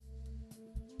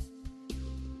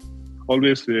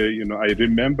always, I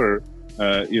remember,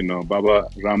 Baba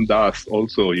Ramdas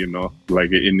also,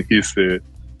 like in his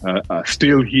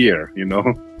Still Here,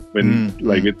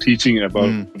 when teaching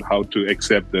about how to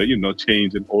accept the,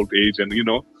 change and old age and,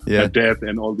 death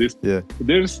and all this. Yeah.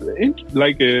 There's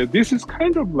this is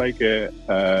kind of like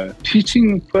a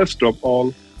teaching. First of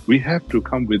all, we have to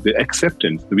come with the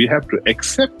acceptance. We have to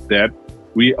accept that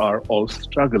we are all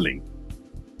struggling.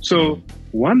 So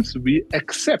once we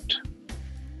accept,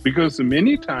 because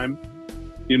many times,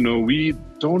 we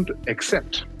don't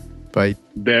accept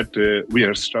that we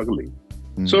are struggling.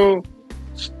 So,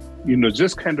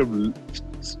 just kind of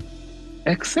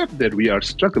accept that we are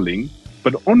struggling,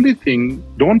 but only thing,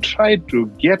 don't try to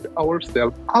get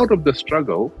ourselves out of the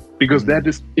struggle, because that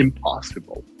is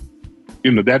impossible.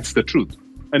 That's the truth.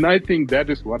 And I think that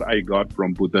is what I got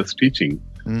from Buddha's teaching,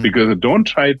 because don't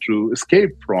try to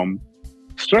escape from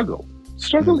struggle.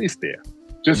 Struggle is there.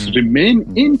 Just remain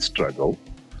in struggle.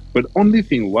 But only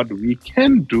thing what we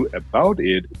can do about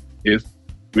it is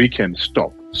we can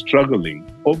stop struggling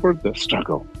over the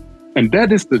struggle. And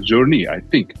that is the journey, I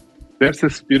think. That's a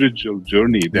spiritual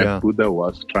journey that Buddha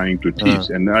was trying to teach.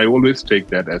 And I always take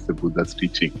that as a Buddha's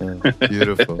teaching.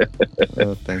 Beautiful.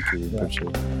 Oh, thank you.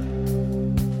 Appreciate it.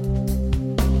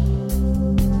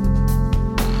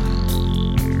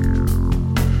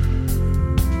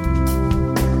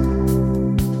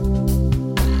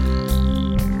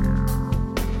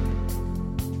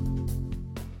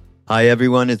 Hi,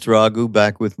 everyone. It's Raghu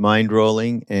back with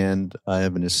Mindrolling, and I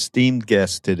have an esteemed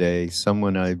guest today,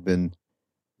 someone I've been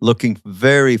looking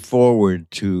very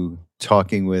forward to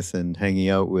talking with and hanging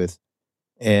out with.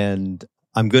 And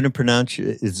I'm going to pronounce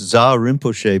it, it's ZaChoeje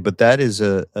Rinpoche, but that is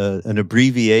an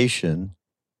abbreviation,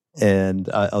 and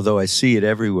although I see it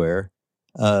everywhere.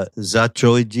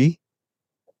 ZaChoeje?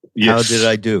 Yes. How did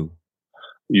I do?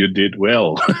 You did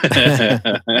well.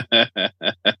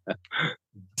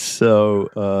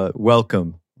 So,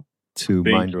 welcome to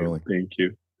Mindrolling.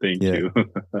 Thank you.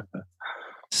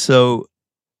 So,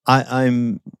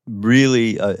 I'm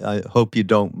really, I hope you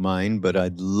don't mind, but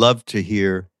I'd love to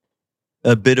hear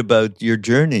a bit about your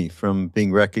journey from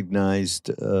being recognized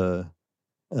as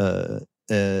a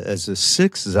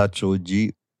sixth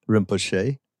ZaChoeje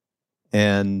Rinpoche,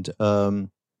 and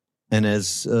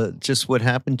as just what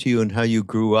happened to you and how you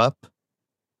grew up,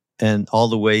 and all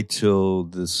the way till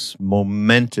this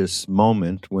momentous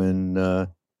moment when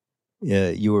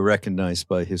you were recognized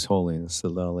by His Holiness, the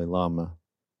Dalai Lama.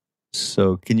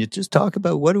 So can you just talk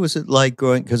about what was it like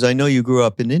growing, because I know you grew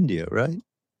up in India, right?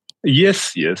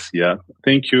 Yes, yeah.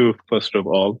 Thank you, first of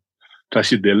all.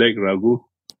 Tashidelek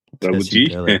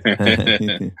Raghuji.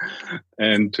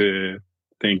 And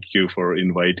thank you for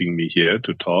inviting me here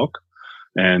to talk.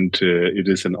 And it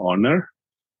is an honor.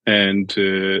 And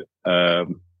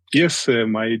yes,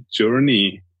 my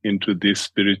journey into this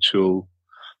spiritual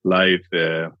life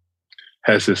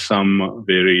has some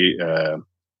very,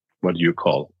 what do you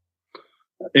call,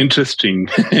 interesting.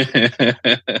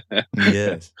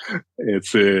 Yes.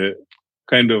 It's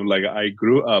kind of like I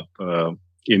grew up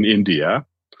in India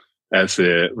as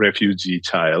a refugee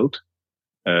child.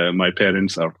 My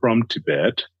parents are from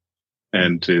Tibet,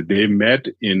 and they met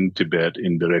in Tibet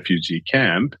in the refugee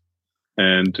camp.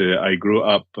 And I grew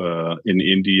up in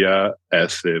India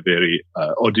as a very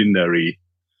ordinary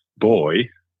boy.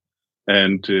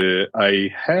 And I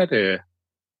had a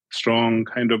strong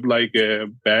kind of like a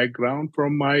background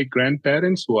from my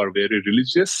grandparents who are very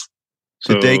religious.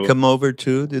 So, did they come over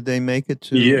too? Did they make it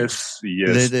too? Yes.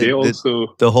 They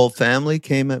also... The whole family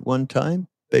came at one time?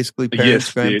 Basically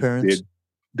parents, grandparents?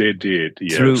 They did,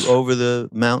 yes. Through over the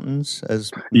mountains?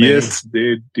 As many? Yes,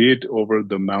 they did over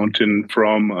the mountain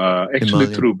from, actually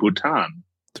Himalayan. through Bhutan.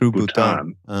 Through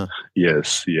Bhutan.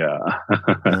 Yes, yeah.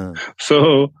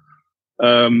 So,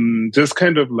 just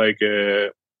kind of like,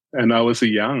 and I was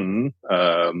young,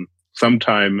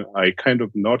 sometime I kind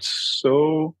of not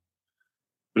so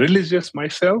religious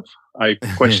myself. I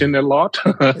question a lot.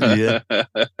 Yeah.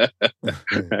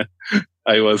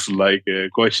 I was like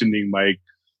questioning my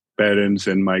parents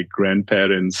and my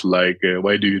grandparents, like,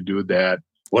 why do you do that?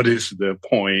 What is the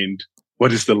point?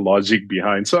 What is the logic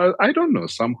behind? So I don't know.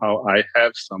 Somehow I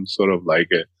have some sort of like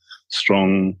a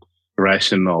strong,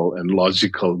 rational and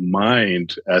logical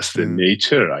mind as the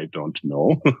nature. I don't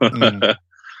know.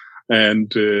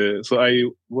 And so I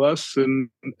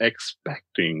wasn't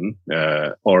expecting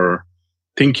or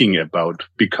thinking about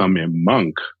becoming a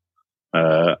monk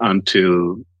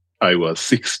until I was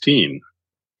 16.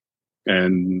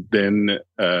 And then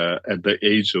at the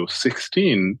age of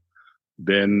 16,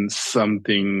 then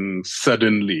something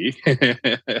suddenly,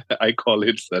 I call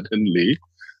it suddenly,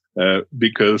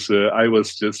 because I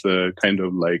was just kind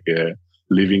of like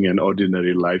living an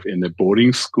ordinary life in a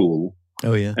boarding school.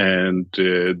 Oh, yeah. And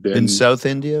then in South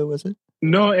India, was it?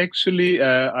 No, actually,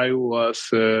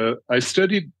 I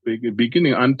studied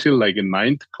beginning until like in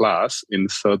ninth class in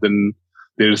southern.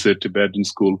 There's a Tibetan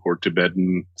school for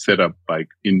Tibetan set up by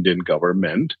Indian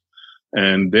government.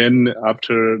 And then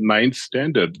after ninth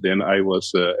standard, then I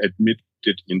was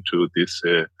admitted into this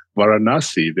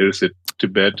Varanasi. There's a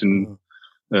Tibetan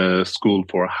school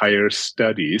for higher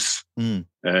studies.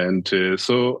 And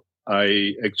so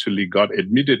I actually got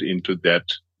admitted into that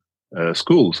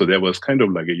school. So there was kind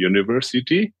of like a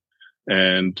university.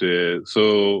 And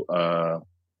so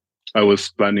I was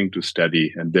planning to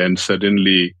study. And then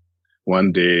suddenly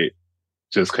one day,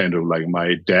 just kind of like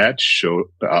my dad showed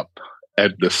up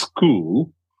at the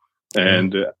school.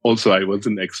 And also I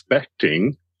wasn't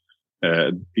expecting,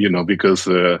 because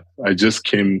I just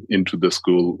came into the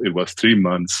school. It was 3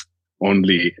 months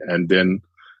only. And then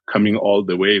coming all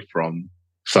the way from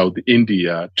South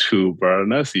India to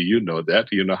Varanasi, you know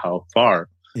how far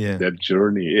that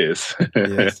journey is.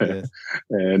 Yes, yes.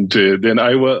 And then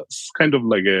I was kind of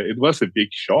like it was a big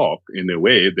shock in a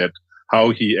way that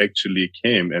how he actually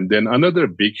came. And then another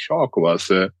big shock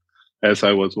was as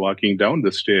I was walking down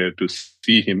the stair to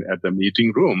see him at the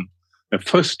meeting room, the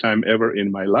first time ever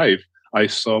in my life, I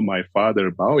saw my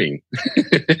father bowing,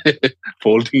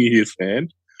 folding his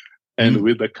hand and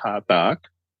with a katak.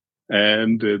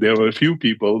 And there were a few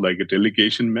people, like a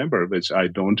delegation member, which I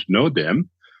don't know them.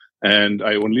 And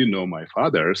I only know my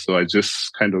father. So I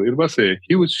just it was a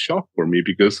huge shock for me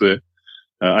because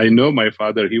I know my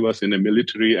father, he was in the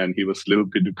military and he was a little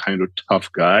bit kind of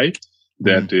tough guy,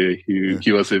 that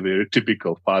he was a very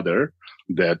typical father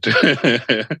that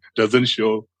doesn't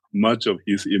show much of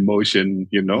his emotion,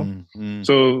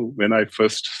 So when I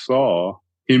first saw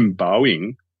him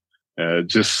bowing,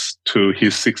 just to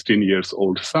his 16 years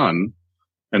old son.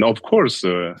 And of course,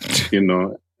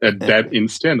 at that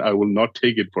instant, I will not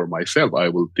take it for myself. I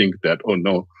will think that, oh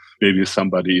no, maybe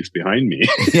somebody is behind me.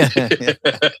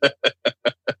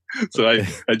 So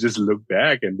I just looked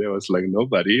back and there was like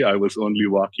nobody. I was only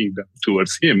walking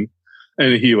towards him.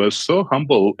 And he was so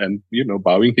humble and,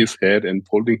 bowing his head and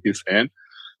folding his hand.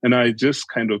 And I just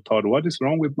kind of thought, what is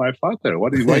wrong with my father?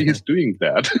 Why he's doing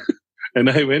that?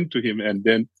 And I went to him and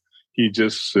then he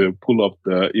just pulled up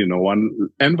the, one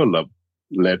envelope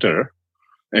letter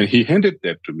and he handed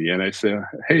that to me. And I said,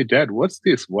 hey, Dad, what's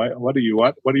this? What are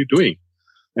you doing?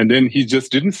 And then he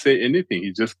just didn't say anything.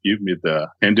 He just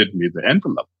handed me the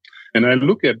envelope. And I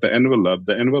look at the envelope.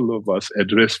 The envelope was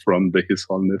addressed from His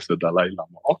Holiness, the Dalai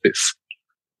Lama office.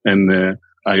 And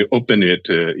I opened it,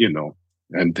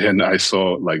 and then I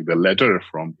saw like the letter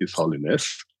from His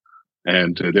Holiness.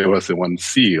 And there was one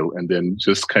seal and then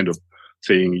just kind of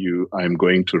saying I'm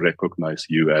going to recognize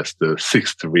you as the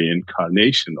 6th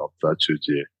reincarnation of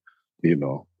ZaChoeje,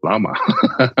 Lama.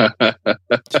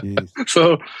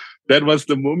 So that was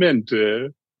the moment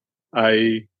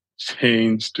I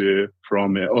changed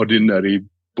from an ordinary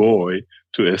boy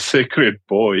to a sacred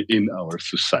boy in our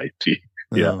society.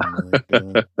 Yeah.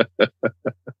 Oh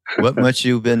what must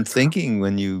you have been thinking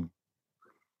when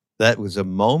that was a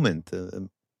moment?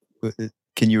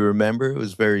 Can you remember? It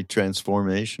was very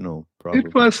transformational, probably.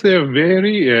 It was a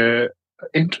very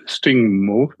interesting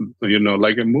movement,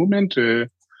 like a moment,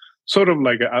 sort of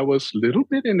like I was a little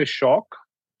bit in a shock.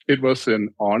 It was an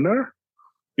honor,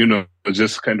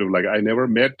 just kind of like I never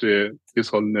met His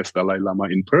Holiness Dalai Lama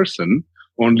in person,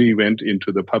 only went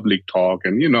into the public talk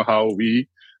and, how we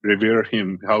revere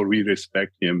him, how we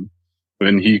respect him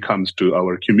when he comes to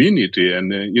our community.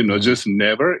 And, just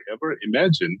never, ever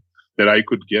imagined that I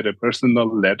could get a personal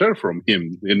letter from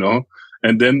him,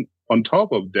 and then on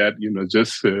top of that,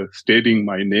 just stating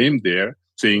my name there,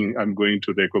 saying I'm going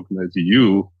to recognize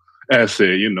you as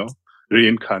a,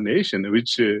 reincarnation,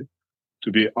 which, to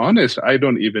be honest, I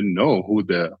don't even know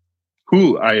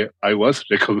who I was,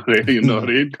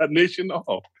 reincarnation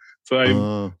of. So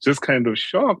I'm just kind of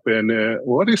shocked. And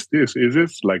what is this? Is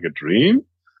this like a dream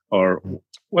or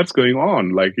what's going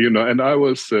on? And I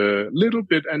was a little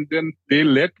bit, and then they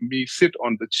let me sit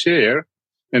on the chair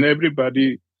and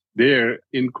everybody there,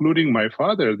 including my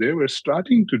father, they were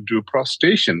starting to do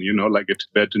prostration, like a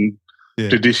Tibetan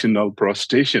traditional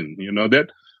prostration, that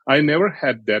I never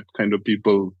had that kind of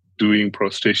people doing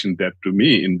prostration that to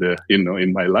me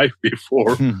in my life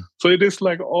before. So it is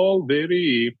like all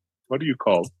very, what do you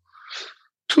call,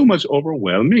 too much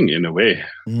overwhelming in a way,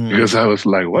 because I was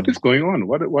like, what is going on?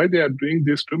 Why they are doing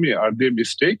this to me? Are they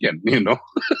mistaken?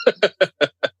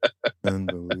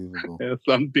 Unbelievable.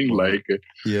 Something like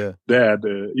that,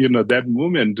 that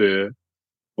moment,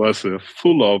 was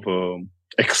full of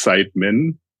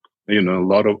excitement, a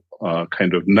lot of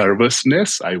kind of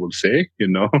nervousness, I would say,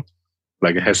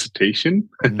 like a hesitation.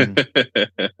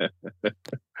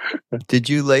 Did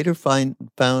you later find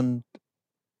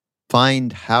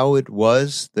how it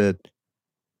was that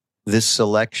this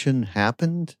selection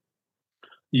happened?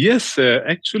 Yes,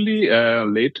 actually,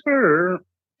 later,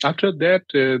 after that,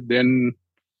 then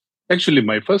actually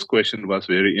my first question was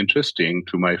very interesting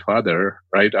to my father.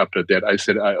 Right after that, I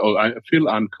said, I feel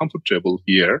uncomfortable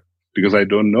here because I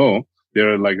don't know.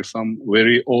 There are like some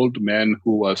very old man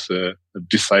who was a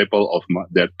disciple of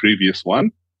that previous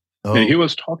one. Oh. And he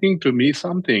was talking to me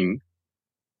something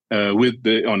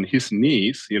on his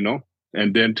knees,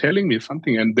 and then telling me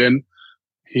something. And then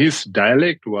his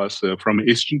dialect was from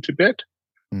Eastern Tibet.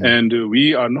 And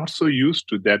we are not so used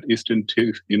to that Eastern,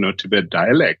 Tibet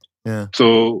dialect. Yeah.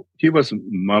 So he was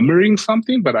murmuring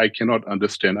something, but I cannot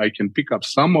understand. I can pick up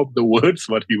some of the words,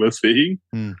 what he was saying.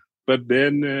 But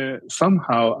then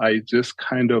somehow I just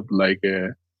kind of like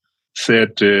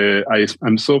said,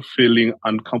 I'm so feeling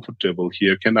uncomfortable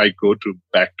here. Can I go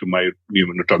back to my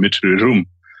dormitory room?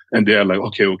 And they are like,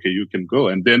 okay, you can go.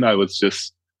 And then I was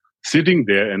just sitting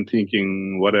there and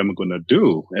thinking, what am I going to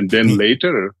do? And then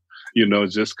later,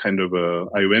 just kind of,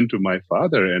 I went to my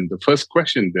father, and the first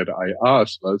question that I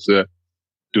asked was,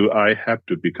 do I have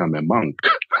to become a monk?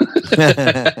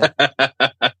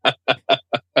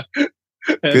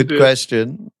 Good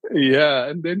question. Yeah.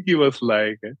 And then he was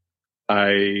like,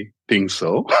 I think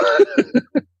so.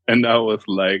 And I was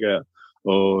like,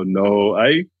 oh no,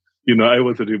 I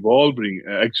was revolving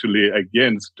actually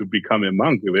against to become a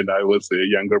monk when I was a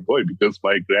younger boy, because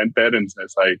my grandparents,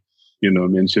 as I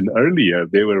mentioned earlier,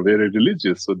 they were very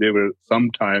religious. So they were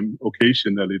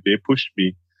occasionally, they pushed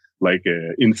me, like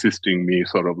insisting me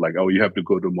sort of like, oh, you have to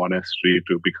go to monastery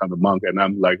to become a monk. And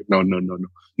I'm like, no,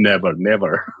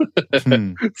 never.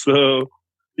 So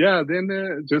yeah,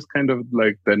 then just kind of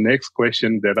like the next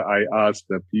question that I asked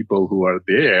the people who are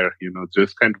there,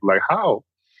 just kind of like, how,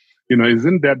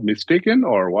 isn't that mistaken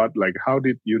or what? Like, how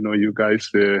did, you guys,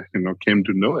 came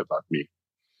to know about me?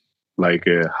 Like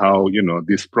how,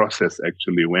 this process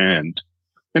actually went.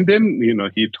 And then,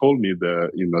 he told me the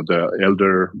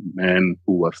elder man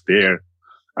who was there,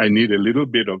 I need a little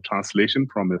bit of translation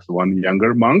from this one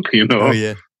younger monk, Oh,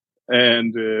 yeah.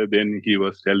 And then he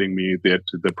was telling me that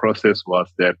the process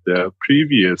was that the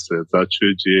previous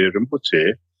ZaChoeje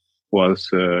Rinpoche was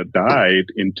died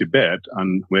in Tibet,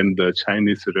 and when the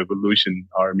Chinese Revolution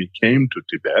Army came to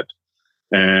Tibet,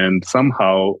 and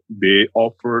somehow they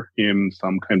offer him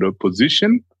some kind of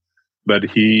position, but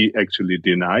he actually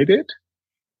denied it.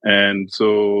 And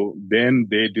so then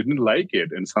they didn't like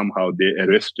it, and somehow they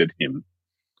arrested him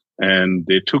and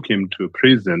they took him to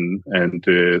prison. And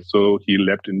so he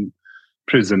left in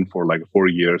prison for like 4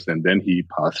 years, and then he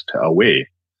passed away.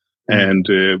 And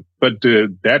but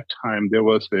that time there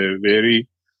was a very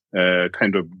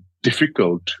kind of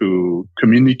difficult to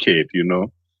communicate,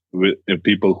 with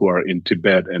people who are in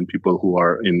Tibet and people who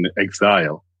are in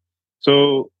exile.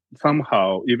 So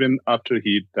somehow, even after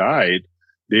he died,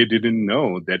 they didn't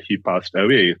know that he passed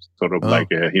away, sort of like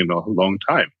a long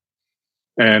time.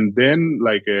 And then,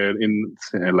 like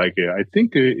I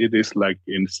think it is like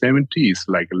in 70s,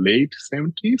 like late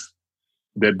 70s,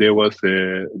 that there was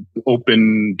a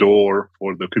open door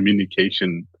for the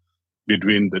communication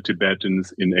between the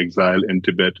Tibetans in exile and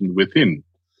Tibetan within.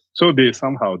 So they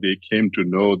came to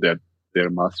know that their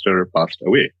master passed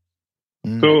away.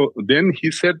 So then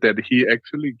he said that he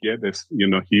actually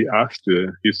he asked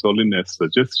His Holiness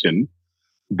suggestion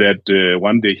that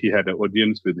one day he had an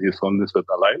audience with His Holiness the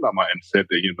Dalai Lama and said,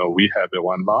 we have a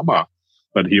one Lama,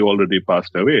 but he already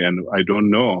passed away, and I don't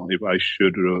know if I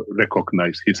should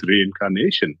recognize his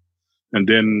reincarnation. And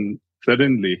then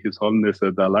suddenly His Holiness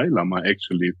the Dalai Lama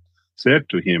actually said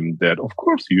to him that, of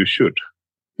course you should,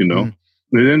 And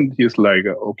then he's like,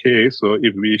 okay, so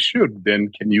if we should, then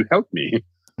can you help me?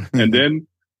 And then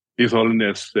His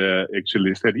Holiness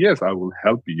actually said, yes, I will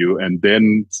help you. And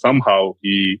then somehow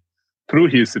through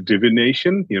his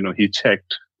divination, he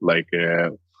checked like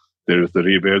there is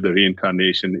where the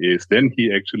reincarnation is. Then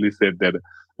he actually said that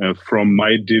from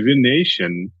my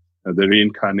divination, the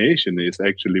reincarnation is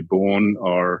actually born,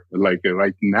 or like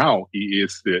right now he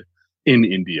is in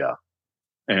India.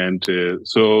 And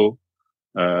so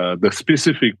the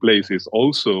specific place is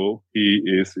also he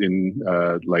is in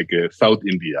South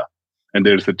India, and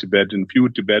there's few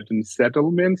Tibetan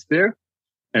settlements there.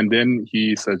 And then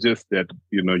he suggests that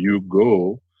you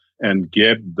go and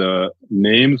get the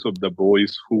names of the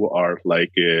boys who are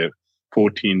like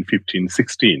 14, 15,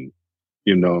 16,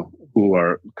 who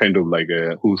are kind of like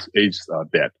whose ages are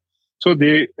that. So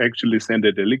they actually sent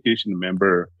a delegation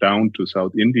member down to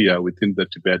South India within the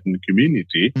Tibetan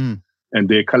community, and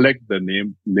they collect the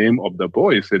name of the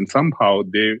boys, and somehow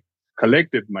they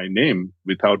collected my name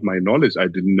without my knowledge. I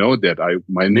didn't know that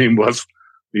my name was,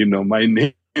 my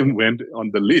name went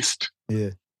on the list. Yeah.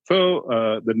 So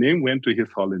the name went to His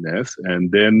Holiness,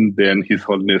 and then His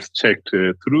Holiness checked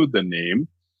through the name,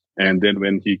 and then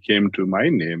when he came to my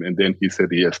name, and then he said,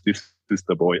 "Yes, this is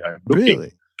the boy I'm looking."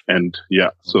 Really? And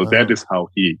so that is how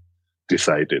he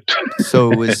decided.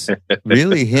 So it was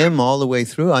really him all the way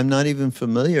through. I'm not even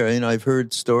familiar. I mean, I've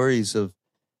heard stories of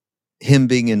him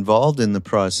being involved in the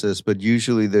process, but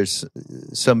usually there's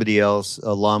somebody else.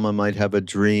 A Lama might have a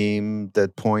dream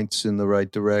that points in the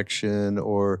right direction,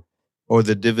 or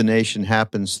the divination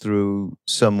happens through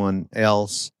someone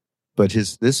else. But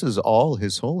this is all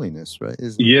His Holiness, right?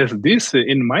 Yes, this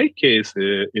in my case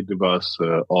it was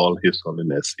all His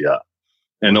Holiness. Yeah.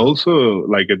 And also,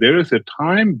 there is a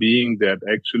time being that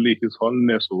actually His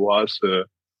Holiness was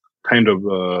kind of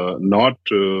not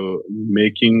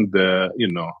making the,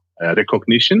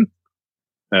 recognition.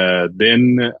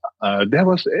 Then there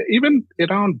was even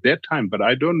around that time, but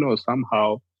I don't know,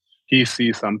 somehow he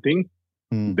sees something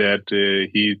that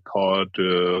he thought,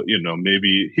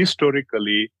 maybe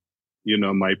historically,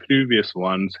 my previous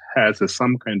ones has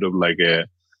some kind of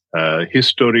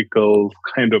historical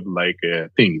kind of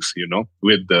things,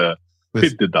 with the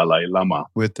Dalai Lama.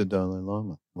 With the Dalai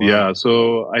Lama. Wow. Yeah.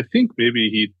 So I think maybe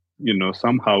he,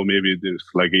 somehow maybe there's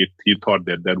he thought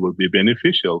that would be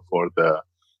beneficial for the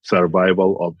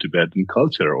survival of Tibetan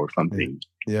culture or something.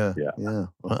 Yeah.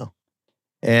 Wow.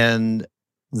 And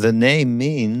the name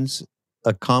means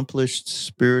accomplished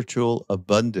spiritual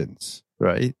abundance,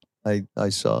 right? I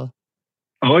saw.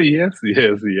 Oh, yes.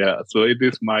 Yeah. So it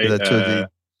is my...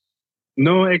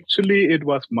 No, actually, it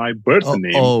was my birth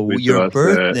name. Oh, your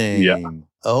birth name. Yeah.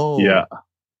 Oh. Yeah.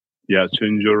 Yeah,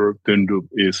 Chunjur Tundub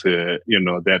is,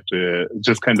 that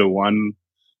just kind of one...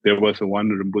 There was one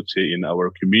Rinpoche in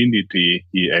our community.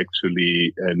 He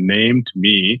actually named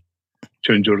me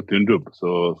Chunjur Tundub.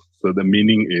 So the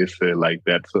meaning is like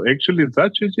that. So actually,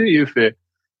 ZaChoeje is a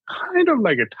kind of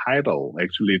like a title.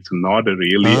 Actually, it's not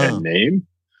really a name.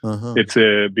 Uh-huh. It's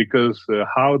because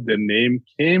how the name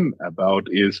came about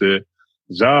is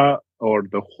Za, or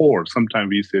the whore. Sometimes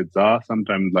we say Za,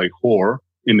 sometimes like whore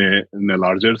in a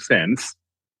larger sense,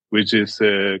 which is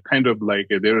kind of like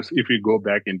if we go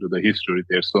back into the history,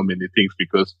 there's so many things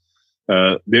because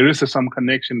there is some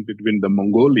connection between the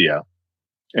Mongolia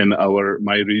and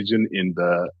my region in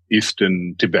the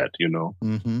eastern Tibet,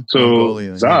 Mm-hmm. So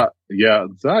Mongolia,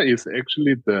 Za is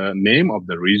actually the name of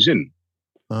the region.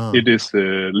 Oh. It is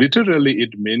literally,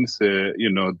 it means,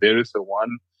 there is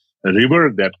one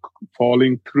river that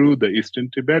falling through the eastern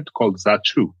Tibet called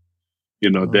ZaChoeje.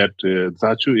 That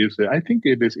ZaChoeje is, I think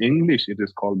it is English, it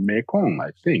is called Mekong,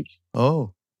 I think.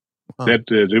 Oh. Wow. That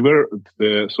river,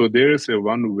 so there is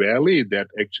one valley that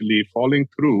actually falling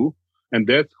through, and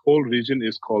that whole region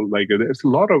is called, there's a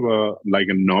lot of a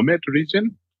nomad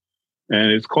region,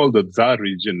 and it's called the Za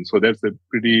region. So that's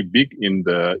pretty big in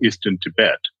the eastern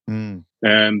Tibet. Mm.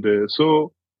 And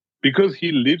so because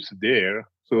he lives there,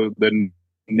 so the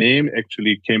name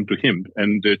actually came to him.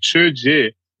 And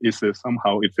ZaChoeje is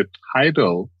somehow, it's a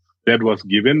title that was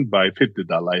given by fifth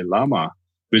Dalai Lama,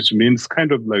 which means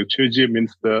kind of like ZaChoeje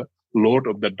means the Lord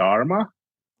of the Dharma,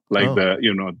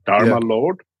 Dharma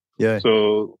Lord. Yeah.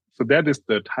 So that is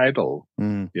the title.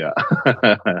 Mm. Yeah.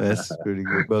 That's pretty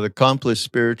good. But accomplished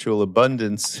spiritual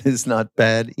abundance is not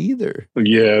bad either.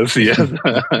 Yes.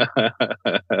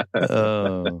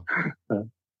 Oh.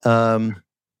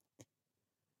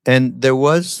 And there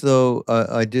was, though,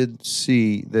 I did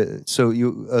see that. So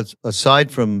you, aside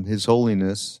from His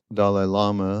Holiness Dalai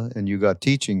Lama, and you got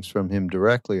teachings from him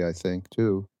directly, I think,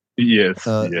 too. Yes.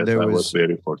 I was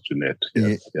very fortunate.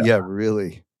 Yes, yeah,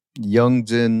 really. Ling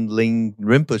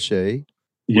Rinpoche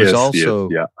was also.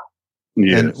 Yes.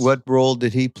 And what role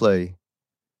did he play?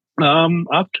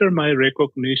 After my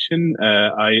recognition,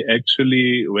 I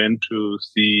actually went to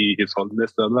see His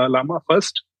Holiness Dalai Lama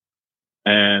first.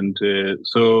 And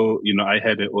so, I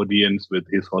had an audience with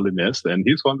His Holiness, and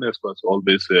His Holiness was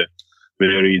always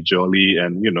very jolly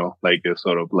and,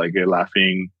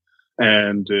 laughing.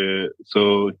 And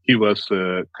so he was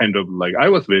kind of I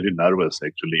was very nervous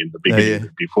actually in the beginning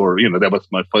before, that was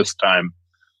my first time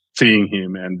seeing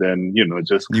him. And then,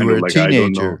 just kind of a teenager, I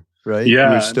don't know. Right? Yeah.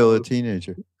 You were still a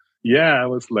teenager. Yeah, I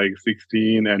was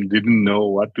 16 and didn't know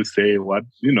what to say,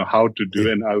 how to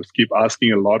do. And I was keep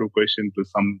asking a lot of questions to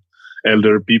some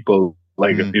elder people,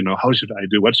 how should I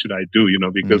do? What should I do?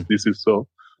 Because this is so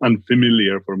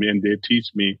unfamiliar for me. And they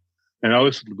teach me And I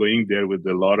was going there with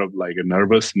a lot of like a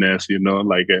nervousness,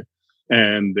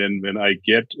 and then when I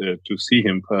get to see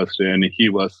him first, and he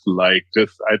was like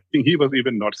I think he was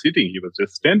even not sitting, he was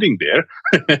just standing there.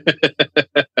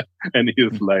 And he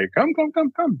was like, come,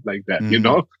 like that,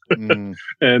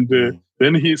 And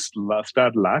then he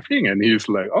started laughing, and he's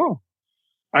like, oh,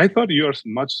 I thought you're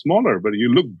much smaller, but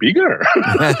you look bigger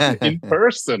in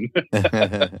person.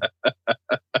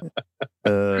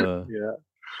 Yeah.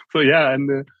 So yeah,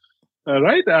 and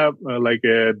right up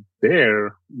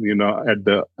there,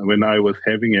 when I was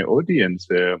having an audience,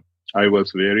 I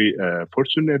was very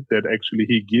fortunate that actually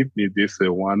he gave me this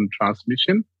one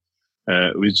transmission,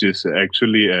 which is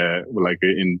actually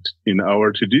in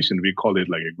our tradition we call it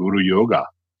like a guru yoga.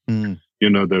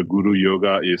 The guru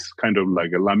yoga is kind of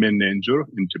like a lamen nenjur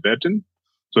in Tibetan.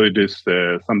 So it is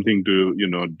something to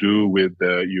do with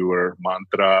your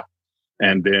mantra,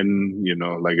 and then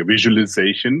like a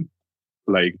visualization,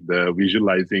 like the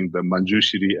visualizing the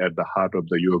manjushri at the heart of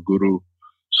your guru.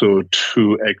 So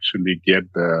to actually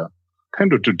get the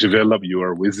kind of to develop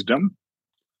your wisdom.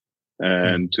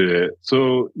 And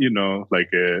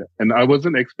and I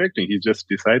wasn't expecting, he just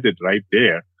decided right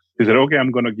there. He said, okay,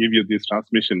 I'm going to give you this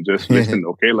transmission. Just listen,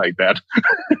 okay, like that.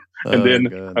 And then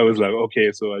God. I was like,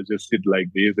 okay, so I just sit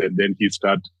like this. And then he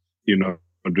started,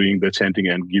 doing the chanting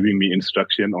and giving me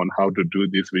instruction on how to do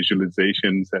these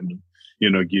visualizations and,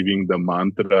 giving the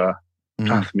mantra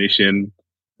transmission.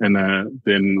 And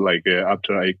then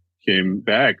after I came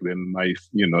back, then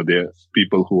the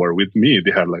people who are with me,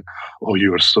 they are like, oh,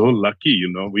 you're so lucky,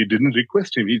 we didn't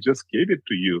request him. He just gave it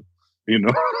to you,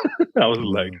 I was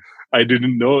like, I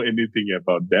didn't know anything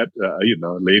about that.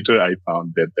 Later I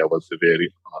found that was a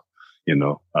very,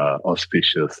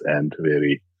 auspicious and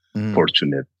very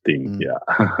fortunate thing. Yeah.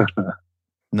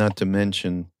 Not to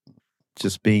mention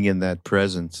just being in that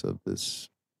presence of this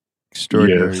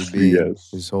extraordinary being,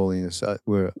 His Holiness,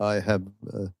 where I have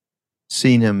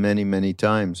seen him many, many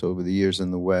times over the years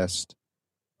in the West.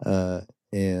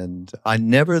 And I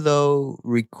never, though,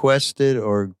 requested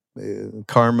or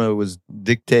karma was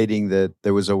dictating that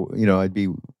there was I'd be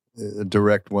a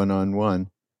direct one-on-one.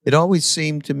 It always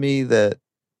seemed to me that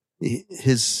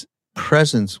his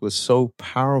presence was so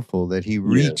powerful that he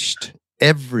reached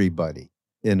everybody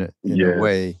in a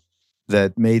way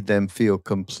that made them feel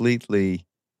completely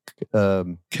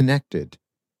connected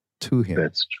to him.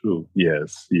 That's true.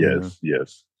 Yes.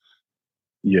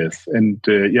 And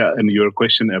and your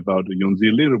question about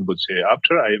Yunzili Rinpoche,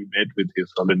 after I met with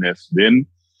His Holiness, then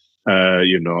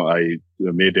I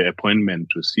made an appointment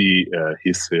to see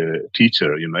his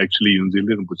teacher. Actually,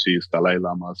 Yunzili Rinpoche is Dalai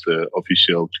Lama's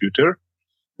official tutor,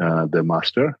 the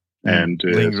master. And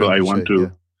so I want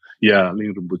to,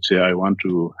 Ling Rinpoche, I want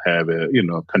to have a,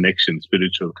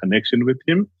 spiritual connection with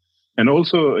him. And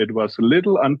also it was a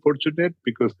little unfortunate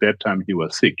because that time he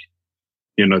was sick.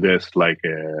 There's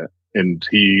and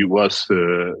he was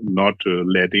not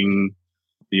letting,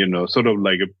 sort of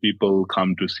like people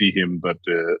come to see him, but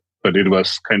it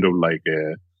was kind of like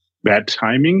a bad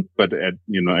timing. But at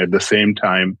the same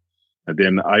time,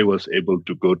 then I was able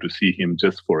to go to see him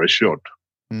just for a short.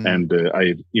 And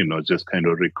I, just kind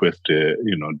of request,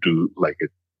 do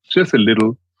just a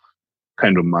little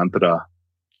kind of mantra,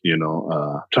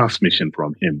 transmission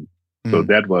from him. So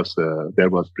that was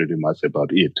pretty much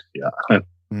about it. Yeah.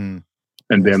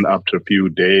 And then after a few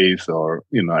days, or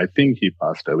I think he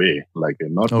passed away.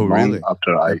 Not long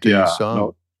after you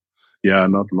saw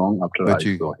him. Not long after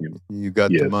I saw him. You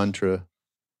got the mantra.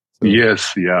 So.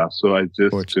 Yes, yeah. So I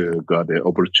just got the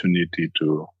opportunity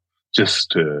to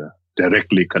just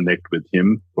directly connect with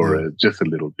him for just a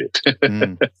little bit.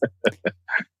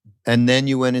 And then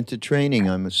you went into training,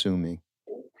 I'm assuming.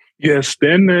 Yes,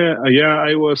 then,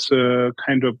 I was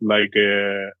kind of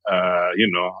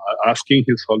asking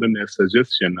His Holiness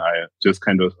suggestion. I just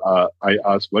kind of, I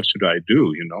asked, what should I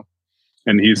do,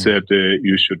 And he said,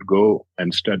 you should go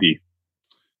and study.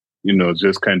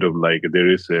 Just kind of there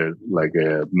is a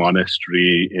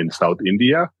monastery in South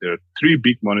India. There are 3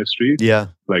 big monasteries. Yeah.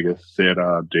 Like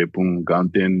Sera, Drepung,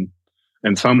 Ganten.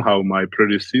 And somehow my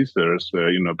predecessors,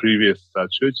 previous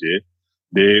ZaChoeje,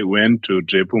 they went to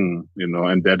Drepung,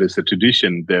 and that is a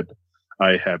tradition that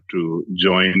I have to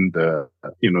join the,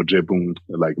 Drepung,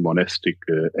 monastic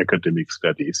academic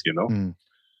studies,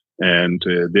 And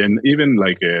then even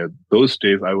those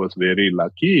days, I was very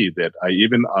lucky that I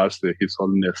even asked His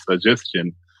Holiness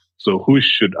suggestion. So who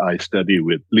should I study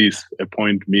with? Please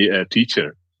appoint me a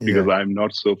teacher because I'm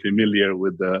not so familiar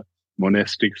with the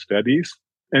monastic studies.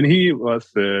 And he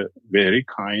was very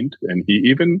kind, and he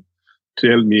even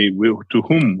tell me to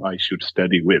whom I should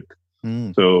study with.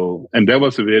 So, and that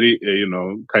was a very,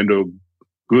 kind of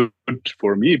good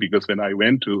for me, because when I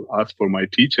went to ask for my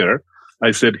teacher,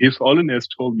 I said, His Holiness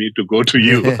told me to go to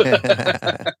you.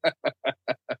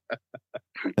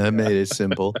 That made it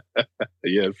simple.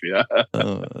 Yes, yeah.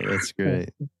 Oh, that's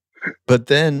great. But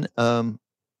then,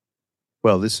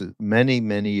 well, this is many,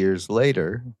 many years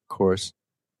later, of course.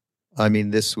 I mean,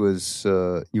 this was,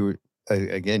 you were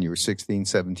 16,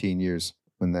 17 years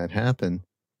when that happened.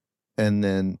 And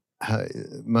then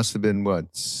it must have been,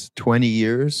 20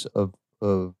 years of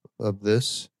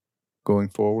this going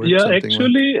forward? Yeah,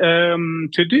 actually,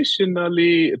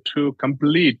 traditionally, to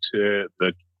complete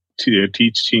the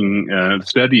teaching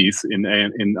studies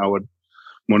in our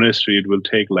monastery, it will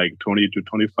take like 20 to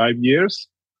 25 years.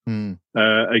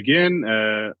 Again,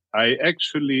 I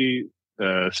actually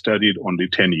studied only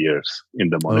 10 years in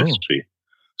the monastery.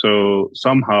 So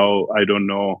somehow, I don't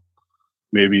know,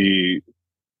 maybe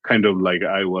kind of like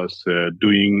I was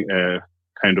doing a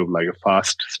kind of like a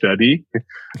fast study.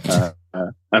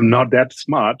 I'm not that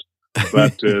smart,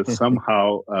 but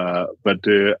somehow,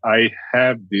 I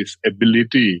have this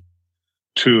ability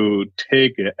to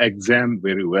take an exam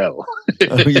very well.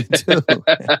 Oh, you do?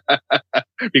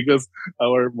 Because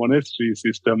our monastery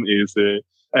system is,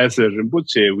 as a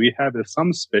Rinpoche, we have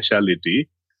some speciality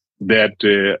that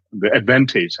the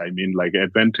advantage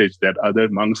that other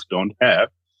monks don't have,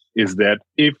 is that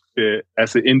if,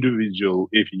 as an individual,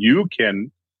 if you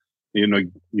can, give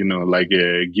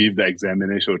the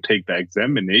examination or take the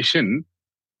examination,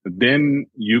 then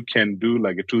you can do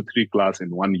like a 2-3 class in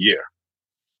 1 year.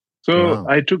 So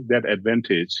I took that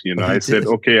advantage. I said,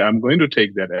 okay, I'm going to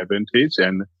take that advantage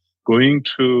and going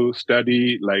to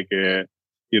study like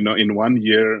in 1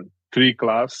 year 3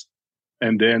 class,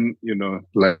 and then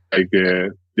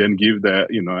then give the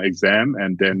exam,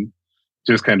 and then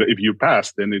just kind of, if you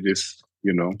pass, then it is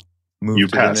move you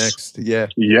to pass. the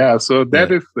next. Yeah. So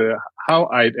that is how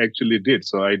I actually did.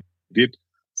 So I did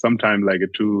sometime like a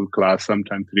 2 class,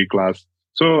 sometime 3 class.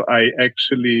 So I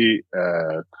actually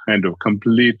kind of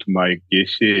complete my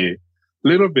geshe a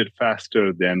little bit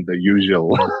faster than the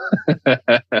usual.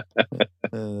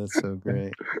 That's so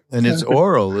great. And it's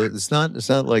oral. It's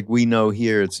not like we know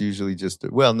here. It's usually just,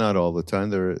 not all the time.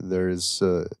 There is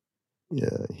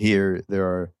here there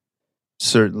are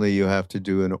certainly, you have to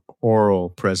do an oral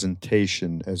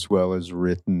presentation as well as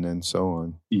written and so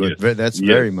on. But that's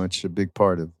very much a big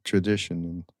part of tradition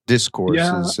and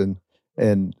discourses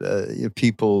and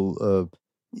people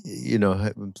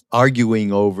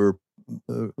arguing over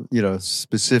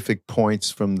specific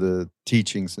points from the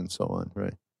teachings and so on,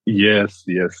 right? Yes.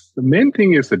 The main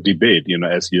thing is the debate,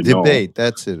 as you know. Debate,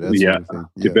 that's it. That's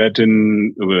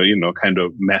Tibetan, kind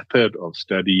of method of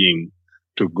studying,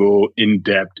 to go in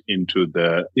depth into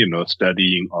the,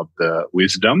 studying of the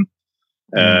wisdom,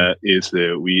 is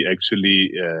we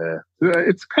actually,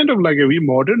 it's kind of like we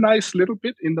modernize a little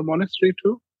bit in the monastery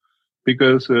too,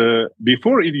 because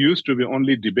before it used to be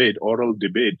only debate, oral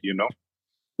debate,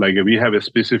 like we have a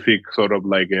specific sort of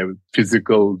like a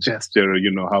physical gesture,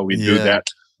 how we do that.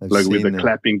 Like with the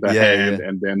clapping the hand,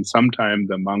 and then sometimes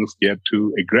the monks get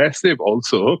too aggressive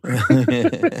also.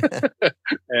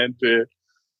 And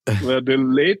well,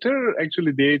 then later,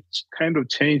 actually, they kind of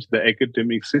changed the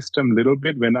academic system a little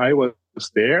bit when I was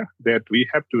there, that we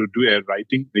have to do a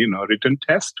written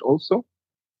test also.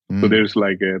 So there's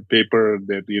like a paper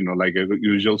that, like a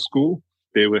usual school,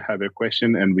 they will have a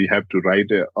question and we have to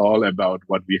write all about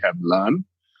what we have learned.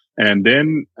 And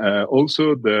then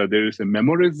also there is a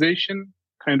memorization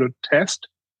kind of test,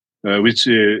 which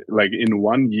like in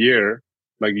 1 year,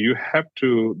 like you have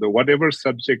to, whatever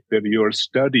subject that you are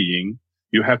studying,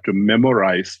 you have to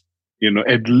memorize,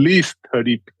 at least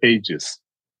 30 pages.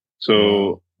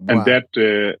 So, and that,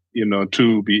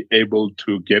 to be able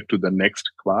to get to the next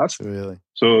class. Really?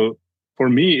 So for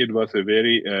me, it was a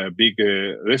very big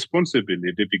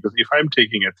responsibility, because if I'm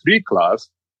taking a 3 class,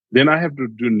 then I have to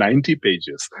do 90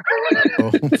 pages.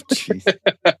 Oh, jeez.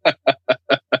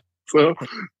 So,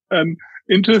 and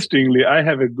interestingly, I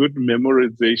have a good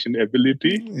memorization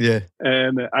ability. Yeah.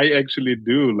 And I actually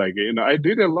do I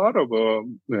did a lot of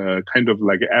kind of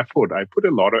like effort. I put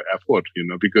a lot of effort,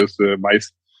 because my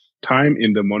time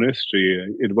in the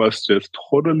monastery, it was just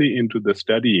totally into the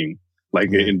studying.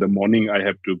 In the morning, I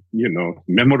have to,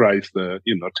 memorize the,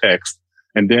 text,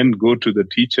 and then go to the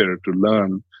teacher to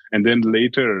learn. And then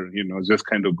later, just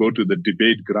kind of go to the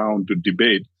debate ground to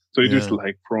debate. So it is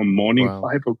like from morning 5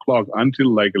 o'clock until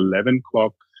like 11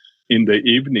 o'clock in the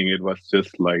evening. It was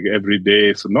just like every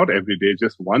day. So not every day,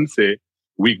 just once a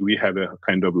week we have a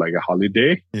kind of like a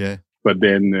holiday. Yeah. But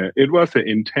then it was an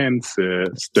intense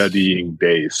studying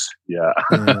days. Yeah.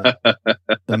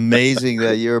 Amazing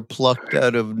that you're plucked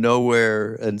out of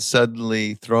nowhere and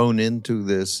suddenly thrown into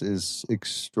this is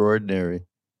extraordinary.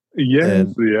 Yes,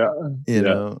 And, yeah. You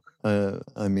know,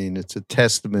 I mean, it's a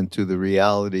testament to the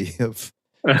reality of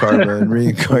karma and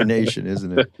reincarnation,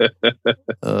 isn't it?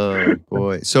 Oh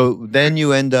boy! So then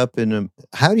you end up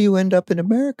how do you end up in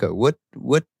America? What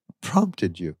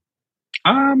prompted you?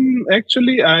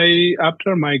 Actually,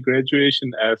 after my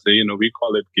graduation as we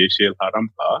call it Geshe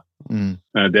Harampa,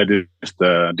 that is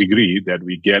the degree that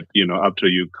we get, after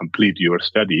you complete your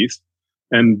studies.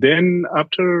 And then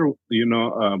after,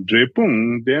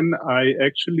 Drepung, then I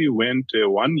actually went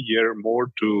 1 year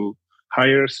more to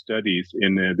higher studies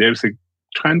there's a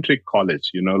tantric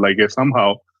college,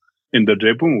 somehow in the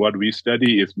Drepung, what we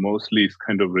study is mostly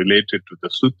kind of related to the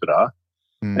sutra.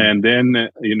 And then,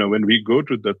 when we go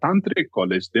to the tantric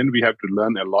college, then we have to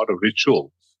learn a lot of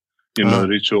rituals,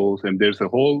 rituals. And there's a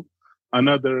whole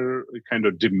another kind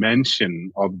of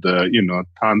dimension of the,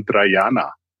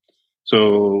 tantrayana.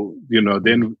 So,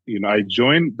 then, I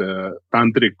joined the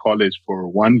tantric college for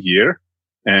 1 year.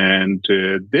 And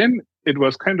then it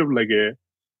was kind of like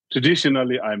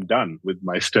traditionally, I'm done with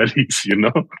my studies,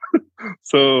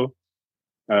 So,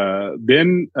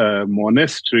 then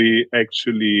monastery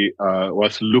actually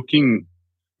was looking,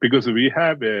 because we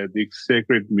have the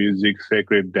sacred music,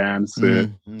 sacred dance,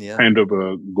 kind of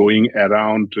going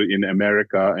around in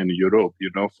America and Europe,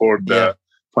 for the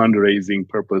fundraising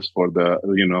purpose for the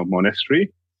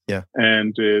monastery. Yeah,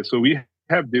 and so we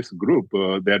have this group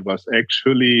that was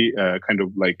actually kind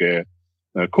of like a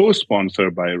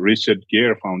co-sponsored by Richard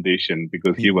Gere Foundation,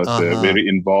 because he was very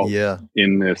involved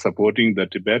in supporting the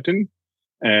Tibetan.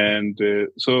 And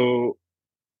so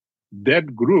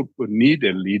that group need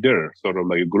a leader, sort of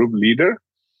like a group leader.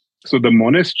 So the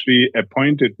monastery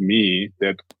appointed me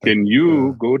that, can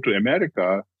you go to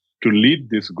America to lead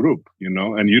this group,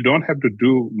 and you don't have to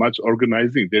do much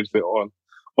organizing. There's the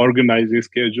organizing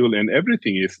schedule and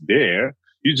everything is there.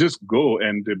 You just go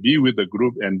and be with the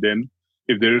group. And then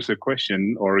if there is a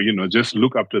question or, just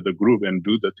look after the group and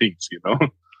do the things,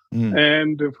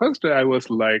 And first I was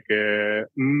like,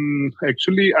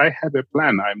 actually, I had a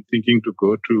plan. I'm thinking to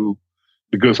go to,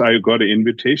 because I got an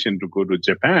invitation to go to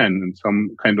Japan and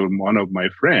some kind of one of my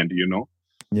friend,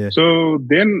 Yeah. So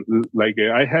then,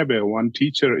 I have one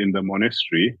teacher in the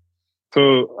monastery.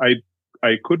 So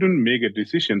I couldn't make a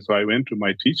decision. So I went to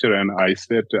my teacher and I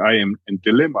said, I am in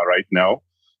dilemma right now,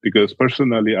 because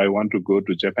personally, I want to go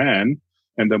to Japan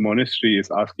and the monastery is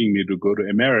asking me to go to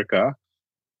America.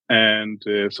 And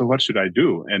so what should I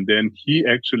do? And then he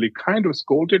actually kind of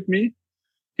scolded me.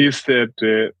 He said,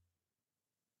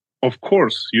 of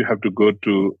course, you have to go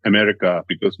to America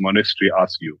because monastery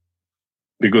asks you.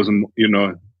 Because,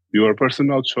 your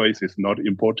personal choice is not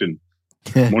important.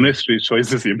 Monastery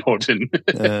choice is important.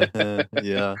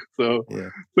 Yeah. So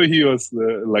he was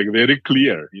very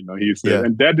clear, he said,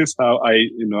 and that is how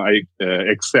I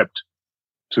accept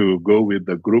to go with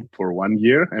the group for 1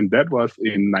 year. And that was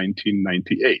in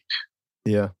 1998.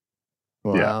 Yeah.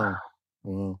 Wow. Yeah.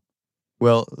 Wow.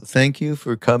 Well, thank you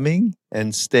for coming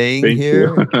and staying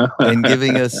here and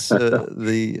giving us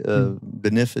the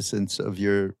beneficence of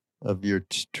your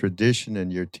tradition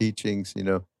and your teachings.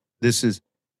 This is,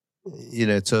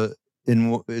 it's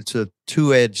a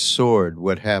two-edged sword.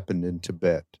 What happened in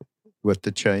Tibet, what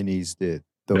the Chinese did.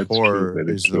 The horror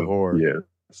is the horror.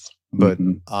 Yes. But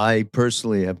I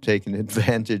personally have taken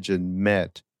advantage and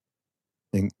met,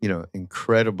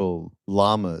 incredible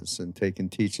lamas and taken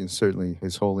teachings. Certainly,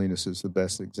 His Holiness is the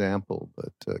best example,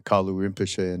 but Kalu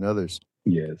Rinpoche and others.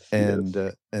 Yes. And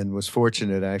was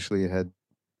fortunate. Actually,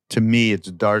 to me,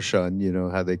 it's darshan.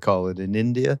 How they call it in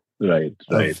India. Right.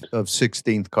 Of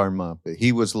 16th Karmapa.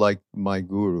 He was like my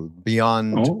guru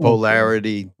beyond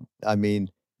polarity. Okay. I mean,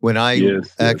 when I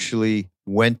actually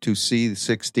went to see the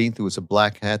 16th, it was a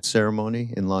black hat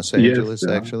ceremony in Los Angeles,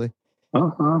 actually.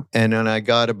 And then I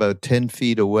got about 10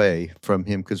 feet away from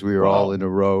him because we were all in a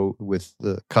row with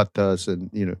the katas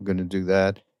and, going to do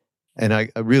that. And I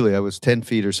was 10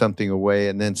 feet or something away.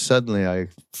 And then suddenly I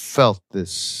felt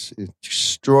this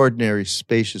extraordinary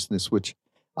spaciousness, which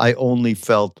I only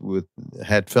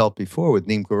had felt before with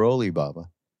Neem Karoli Baba.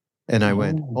 And I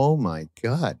went, oh my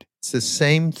God, it's the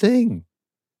same thing.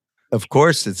 Of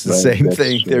course, it's the same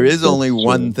thing. True. There is only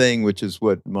one thing, which is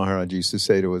what Maharaj used to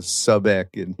say to us,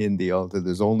 sabek in Hindi. Also,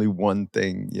 there's only one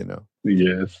thing,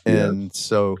 Yes. And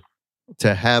so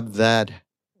to have that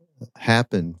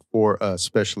happen for us,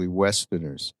 especially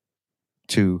Westerners,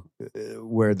 to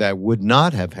where that would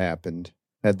not have happened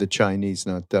had the Chinese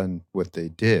not done what they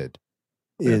did.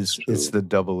 it's the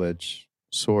double-edged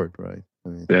sword, right? I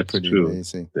mean, That's pretty true.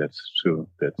 amazing. That's true.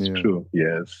 That's true.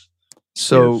 Yes.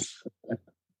 So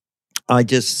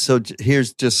yes.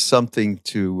 Here's just something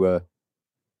to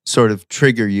sort of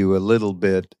trigger you a little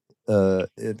bit,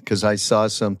 because I saw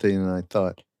something and I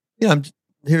thought,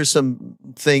 here's some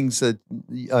things that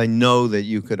I know that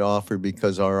you could offer,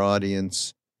 because our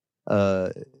audience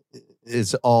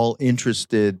is all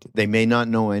interested. They may not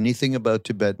know anything about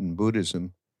Tibetan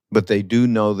Buddhism, but they do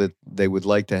know that they would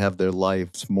like to have their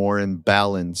lives more in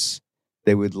balance.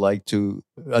 They would like to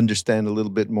understand a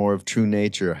little bit more of true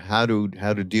nature, how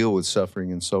to deal with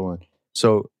suffering and so on.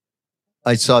 So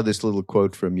I saw this little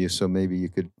quote from you, so maybe you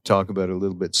could talk about it a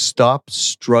little bit. Stop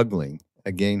struggling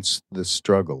against the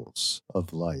struggles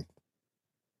of life.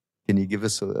 Can you give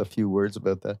us a few words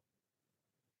about that?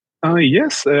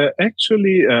 Yes,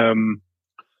 actually,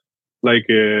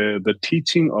 the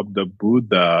teaching of the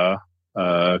Buddha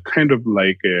kind of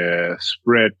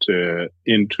spread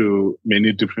into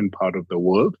many different parts of the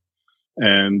world.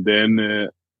 And then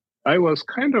I was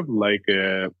kind of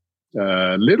a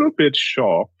little bit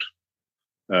shocked.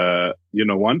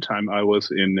 One time I was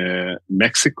in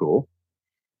Mexico,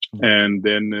 and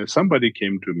then somebody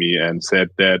came to me and said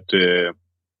that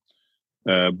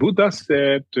Buddha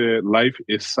said life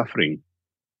is suffering.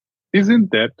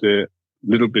 Isn't that a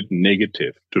little bit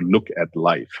negative to look at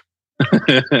life?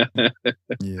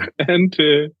 Yeah. And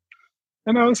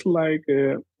I was like,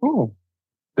 oh,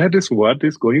 that is what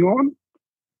is going on?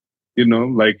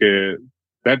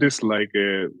 That is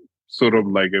sort of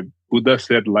like a Buddha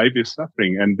said life is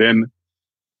suffering. And then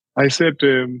I said,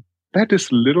 that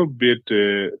is a little bit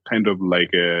kind of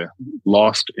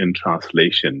lost in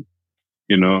translation.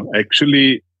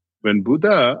 Actually, when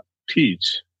Buddha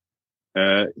teach,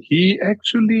 he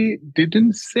actually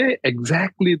didn't say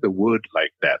exactly the word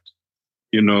like that.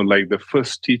 The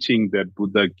first teaching that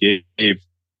Buddha gave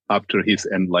after his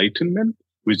enlightenment,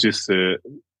 which is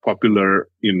popular,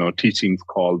 teachings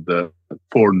called the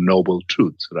Four Noble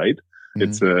Truths, right? Mm-hmm.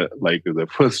 It's the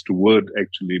first word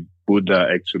actually Buddha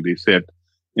actually said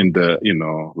in the,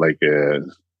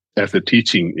 as a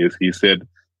teaching is, he said,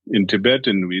 in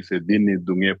Tibetan, we say, Dini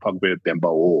Dunge Pagwe Demba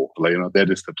O. That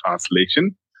is the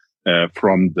translation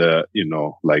from the,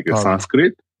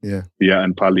 Sanskrit. Yeah. Yeah,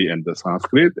 and Pali and the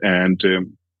Sanskrit. And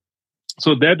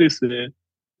so that is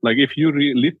if you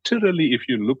literally, if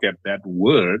you look at that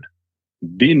word,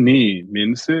 Dini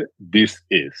means this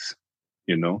is,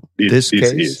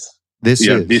 this is. This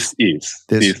yeah, is. This is.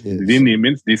 This is. is. Dini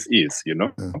means this is,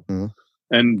 Uh-huh.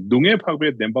 And Dunge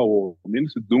Phagwe Demba O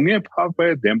means Dunge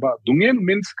Phagwe Demba. Dunge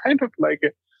means kind of like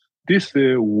this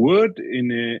word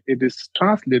it is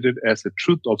translated as a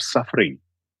truth of suffering,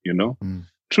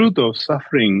 Truth of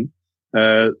suffering.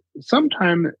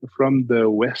 Sometimes from the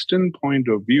Western point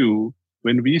of view,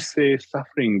 when we say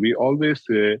suffering, we always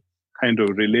kind of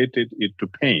related it to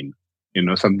pain.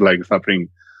 Something like suffering.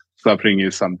 Suffering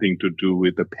is something to do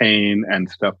with the pain and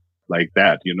stuff like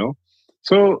that,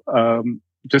 So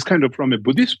just kind of from a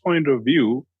Buddhist point of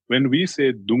view, when we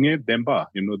say Dunge Demba,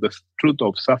 the truth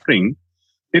of suffering,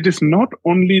 it is not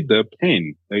only the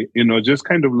pain, just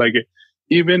kind of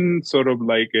even sort of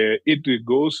it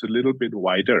goes a little bit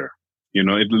wider,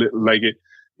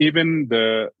 even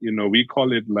the, we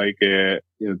call it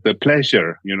the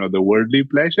pleasure, the worldly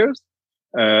pleasures,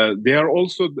 they are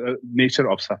also the nature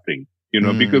of suffering,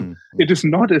 because it is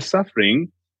not a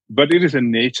suffering, but it is a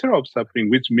nature of suffering,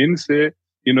 which means,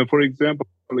 for example,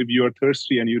 if you are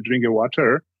thirsty and you drink a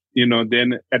water,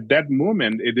 then at that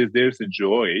moment, there's a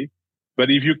joy. But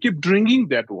if you keep drinking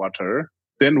that water,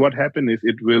 then what happens is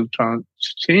it will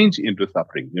change into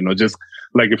suffering, just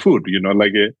like a food,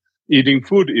 eating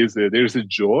food there's a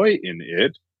joy in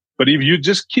it. But if you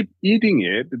just keep eating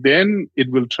it, then it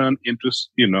will turn into,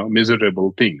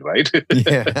 miserable thing, right?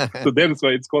 Yeah. So that's why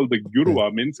it's called the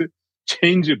Gurva, means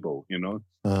changeable,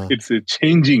 It's a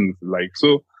changing,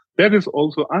 so that is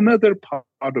also another part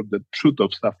of the truth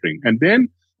of suffering. And then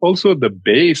also the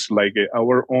base,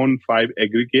 our own 5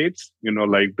 aggregates,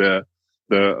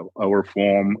 our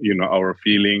form, our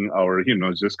feeling, our,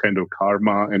 just kind of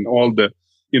karma and all the,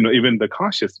 even the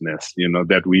consciousness,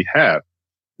 that we have.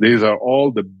 These are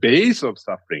all the base of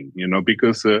suffering,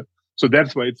 because, so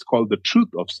that's why it's called the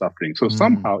truth of suffering. So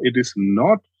somehow it is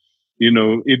not,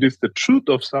 it is the truth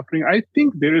of suffering. I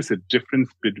think there is a difference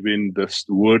between the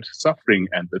word suffering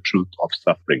and the truth of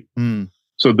suffering.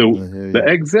 So the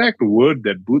exact word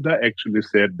that Buddha actually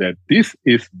said that this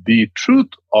is the truth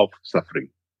of suffering.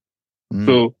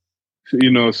 So,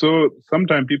 so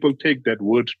sometimes people take that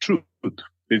word truth.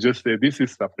 They just say this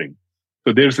is suffering.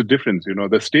 So there's a difference,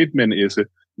 the statement is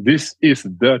this is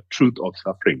the truth of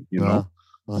suffering,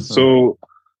 So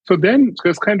then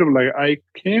it's kind of like I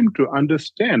came to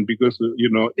understand, because,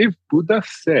 if Buddha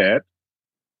said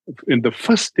in the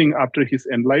first thing after his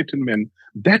enlightenment,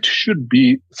 that should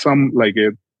be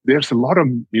there's a lot of,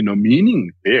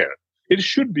 meaning there. It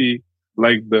should be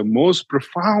like the most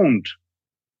profound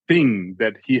thing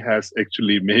that he has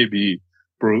actually maybe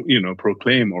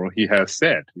proclaimed, or he has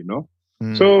said.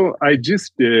 So I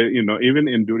just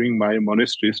even during my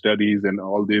monastery studies and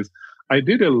all this, I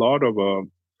did a lot of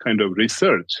kind of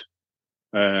research,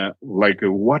 why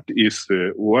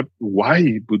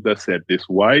Buddha said this,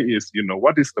 why is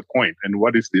what is the point, and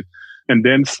what is this, and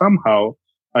then somehow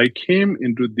I came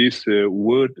into this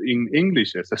word in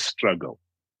English as a struggle,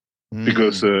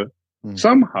 because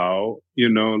somehow,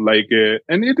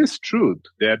 and it is truth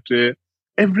that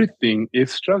everything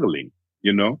is struggling,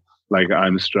 like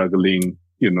I'm struggling,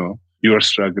 you are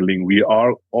struggling, we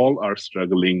are all are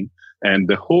struggling. And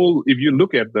the whole, if you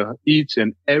look at each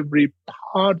and every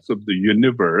parts of the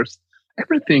universe,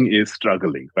 everything is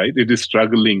struggling, right? It is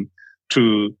struggling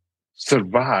to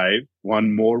survive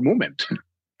one more moment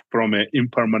from an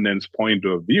impermanence point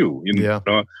of view.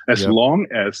 As long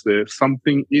as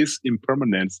something is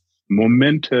impermanence,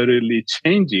 momentarily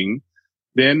changing,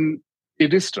 then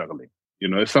it is struggling.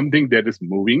 Something that is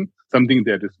moving, something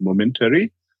that is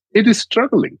momentary, it is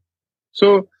struggling.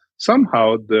 So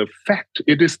somehow the fact,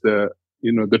 it is the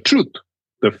truth.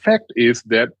 The fact is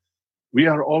that we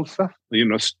are all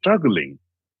struggling,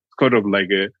 sort of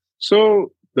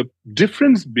so the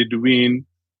difference between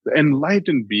the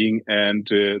enlightened being and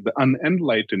the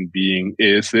un-enlightened being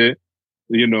is,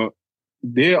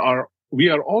 we are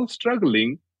all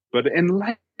struggling, but the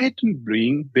enlightened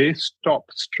being, they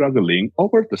stop struggling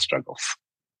over the struggles.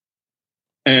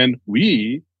 And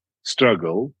we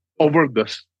struggle over the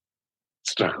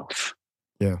struggles.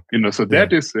 So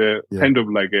that is kind of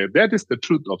that is the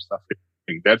truth of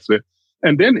suffering. That's it.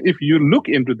 And then if you look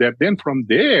into that, then from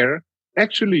there,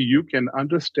 actually you can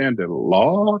understand a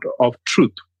lot of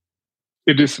truth.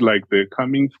 It is like the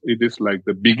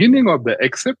beginning of the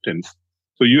acceptance.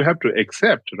 So you have to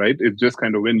accept, right? It's just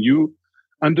kind of when you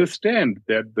understand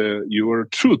that your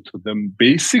truth, the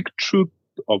basic truth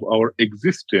of our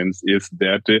existence is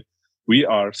that we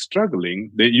are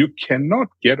struggling, that you cannot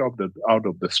get out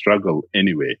of the struggle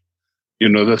anyway.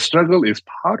 The struggle is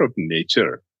part of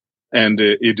nature. And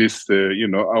it is,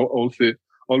 also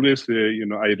always,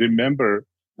 I remember,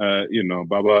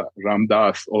 Baba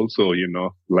Ramdas also,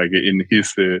 in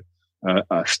his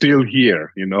Still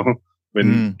Here,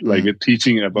 when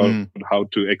teaching about how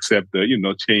to accept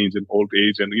the, change and old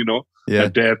age and,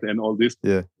 death and all this.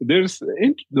 There's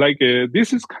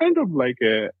this is kind of like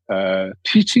a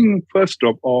teaching. First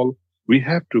of all, we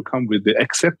have to come with the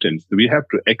acceptance. We have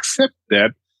to accept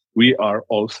that we are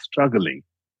all struggling.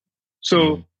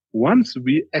 So once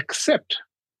we accept,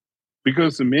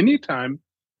 because many times,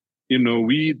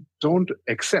 we don't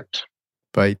accept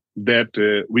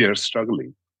that we are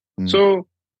struggling. So,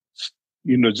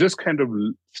 just kind of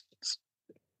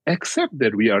accept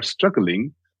that we are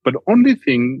struggling, but only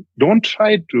thing, don't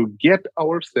try to get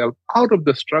ourselves out of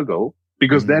the struggle,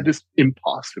 because that is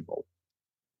impossible.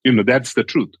 That's the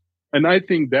truth. And I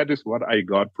think that is what I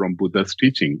got from Buddha's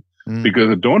teaching,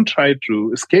 because don't try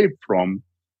to escape from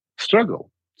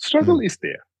struggle. Struggle is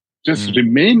there. Just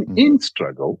remain in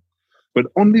struggle. But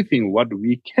only thing what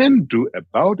we can do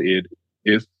about it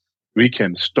is we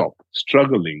can stop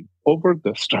struggling over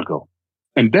the struggle.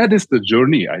 And that is the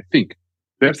journey, I think.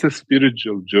 That's a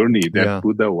spiritual journey that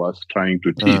Buddha was trying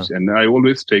to teach. And I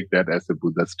always take that as a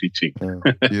Buddha's teaching.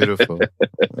 Beautiful.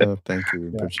 Thank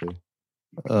you,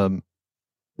 Rinpoche.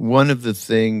 One of the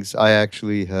things I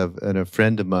actually have, and a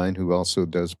friend of mine who also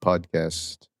does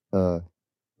podcasts,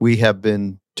 we have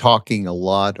been talking a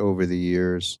lot over the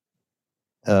years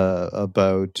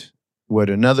about what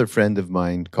another friend of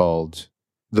mine called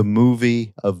the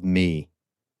movie of me.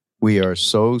 We are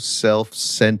so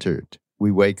self-centered.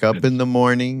 We wake up in the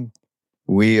morning.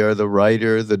 We are the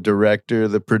writer, the director,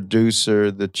 the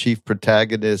producer, the chief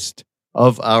protagonist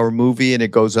of our movie, and it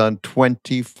goes on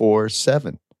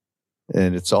 24/7.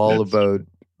 And it's all about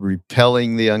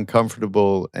repelling the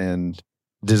uncomfortable and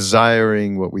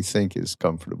desiring what we think is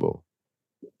comfortable.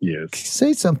 Yes.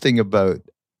 Say something about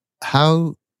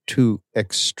how to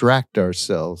extract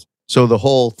ourselves. So the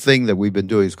whole thing that we've been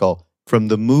doing is called From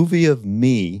the Movie of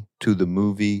Me to the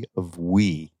Movie of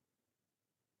We,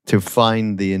 to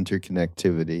find the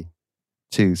interconnectivity,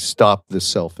 to stop the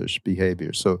selfish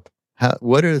behavior. So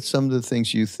what are some of the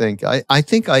things you think? I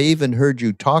think I even heard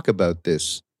you talk about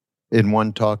this in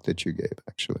one talk that you gave,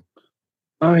 actually.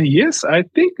 Yes, I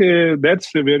think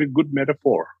that's a very good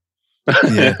metaphor.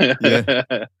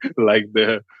 Like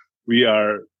we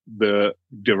are the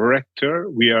director,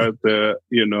 we are the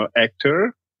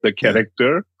actor, the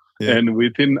character, and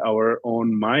within our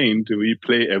own mind we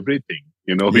play everything.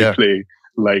 We play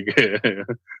like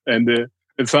and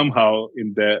somehow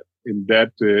in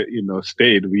that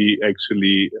state we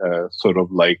actually sort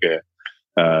of like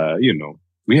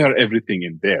we are everything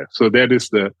in there. So that is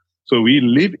so we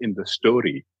live in the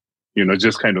story,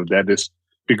 just kind of that is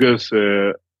because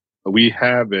we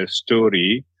have a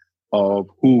story of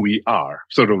who we are,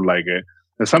 sort of like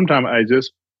sometimes I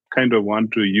just kind of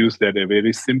want to use that a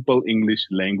very simple English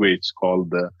language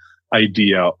called the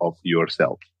idea of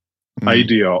yourself,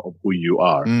 idea of who you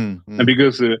are. And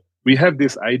because we have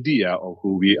this idea of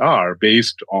who we are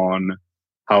based on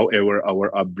however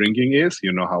our upbringing is,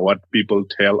 how what people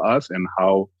tell us and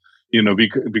how,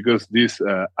 because this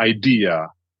idea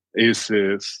is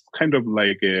kind of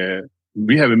like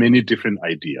we have many different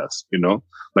ideas,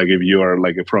 like if you are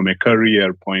like from a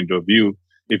career point of view,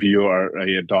 if you are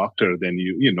a doctor, then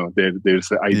there's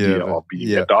the idea of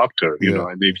being a doctor,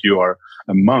 and if you are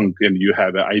a monk and you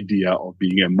have an idea of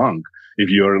being a monk, if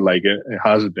you're like a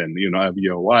husband,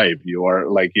 your wife, you are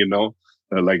like,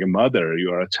 like a mother,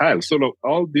 you are a child. So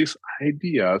all these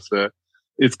ideas,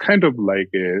 it's kind of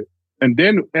like and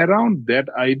then around that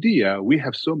idea, we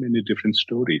have so many different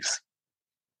stories.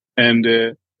 And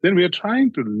then we are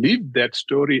trying to live that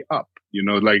story up,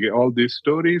 like all these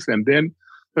stories. And then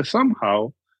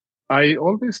somehow I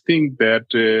always think that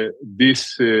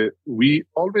we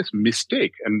always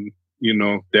mistake and,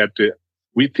 that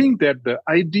we think that the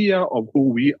idea of who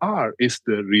we are is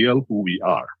the real who we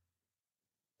are.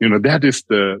 That is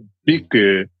the big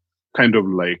kind of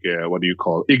like, what do you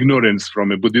call, ignorance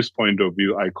from a Buddhist point of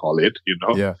view, I call it,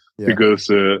 because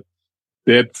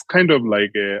that's kind of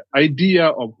like a idea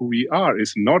of who we are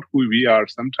is not who we are.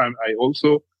 Sometimes I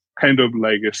also kind of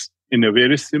like in a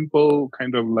very simple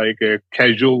kind of like a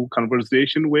casual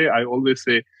conversation way, I always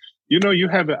say, you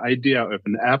have an idea of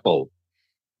an apple.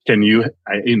 Can you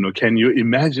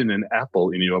imagine an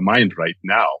apple in your mind right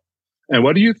now? And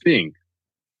what do you think?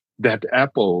 That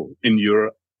apple in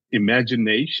your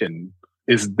imagination,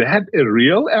 is that a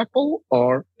real apple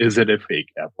or is it a fake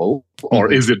apple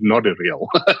or is it not a real?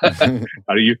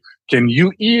 Can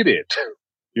you eat it?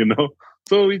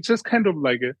 So it's just kind of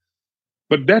like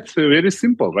but that's very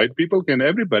simple, right?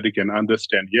 Everybody can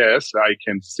understand. Yes, I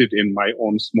can sit in my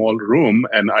own small room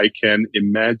and I can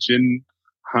imagine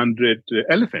 100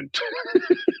 elephant,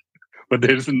 but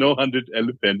there's no 100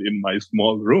 elephant in my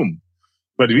small room.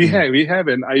 But we have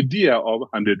an idea of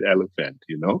 100 elephant,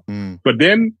 But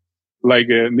then, like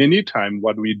many times,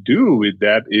 what we do with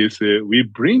that is we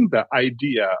bring the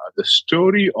idea, the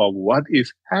story of what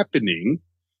is happening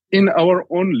in our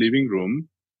own living room,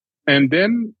 and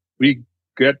then we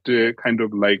get kind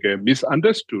of like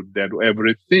misunderstood that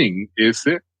everything is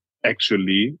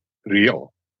actually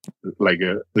real, like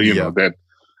know that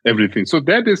everything. So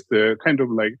that is the kind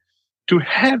of like to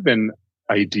have an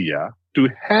idea, to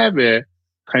have a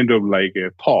kind of like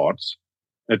thoughts,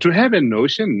 to have a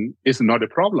notion is not a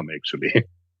problem, actually.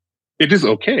 It is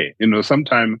okay.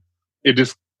 Sometimes it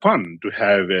is fun to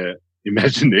have a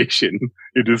imagination.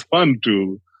 It is fun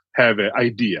to have an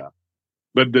idea.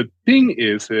 But the thing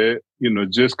is,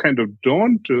 just kind of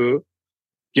don't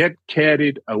get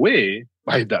carried away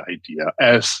by the idea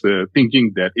as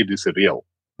thinking that it is real.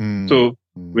 So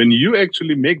when you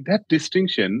actually make that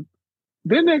distinction,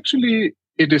 then actually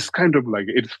it is kind of like,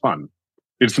 it's fun.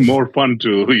 It's more fun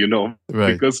to,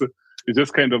 right. Because it's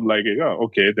just kind of like,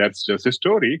 okay, that's just a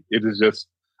story. It is just,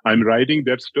 I'm writing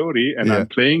that story and I'm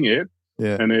playing it.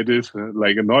 Yeah. And it is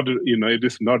like not, it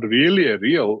is not really a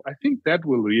real. I think that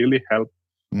will really help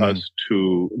us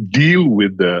to deal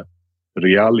with the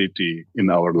reality in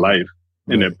our life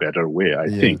in a better way, I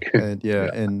think.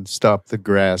 And stop the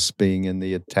grasping and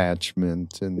the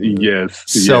attachment and the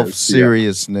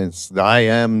self-seriousness. I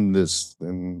am this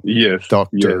and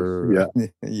doctor.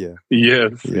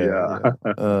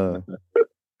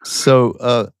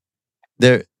 So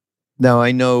there. Now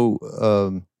I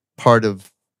know part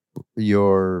of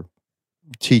your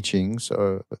teachings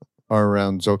are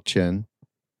around Dzogchen.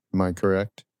 Am I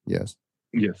correct? Yes.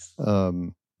 Yes.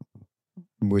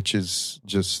 Which is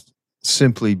just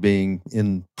simply being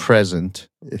in present.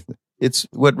 It's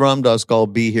what Ram Dass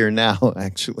called "be here now."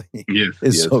 Actually,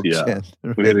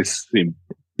 very simple.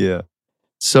 Yeah.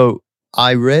 So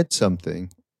I read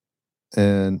something,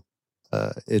 and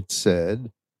it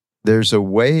said, "There's a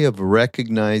way of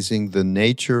recognizing the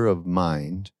nature of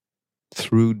mind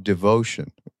through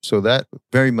devotion." So that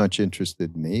very much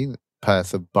interested me. The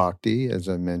path of bhakti, as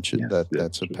I mentioned,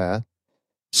 that's a path.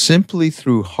 Simply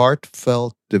through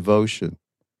heartfelt devotion,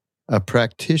 a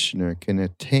practitioner can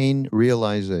attain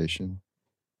realization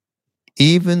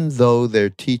even though their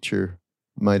teacher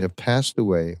might have passed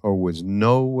away or was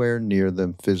nowhere near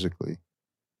them physically.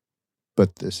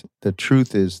 But the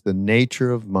truth is, the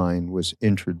nature of mind was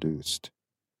introduced.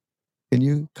 Can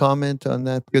you comment on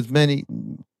that? Because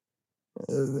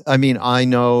I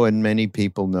know and many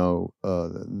people know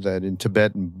that in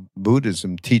Tibetan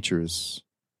Buddhism, teachers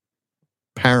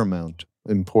paramount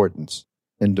importance,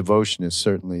 and devotion is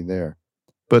certainly there.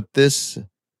 But this,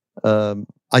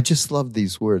 I just love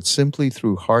these words, simply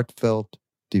through heartfelt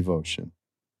devotion.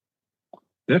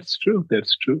 That's true.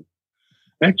 That's true.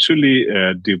 Actually,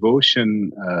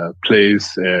 devotion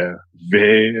plays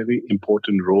very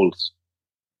important roles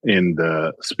in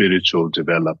the spiritual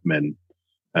development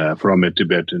from a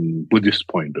Tibetan Buddhist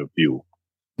point of view.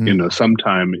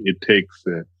 Sometimes it takes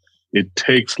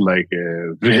like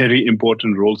a very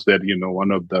important roles that,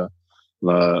 one of the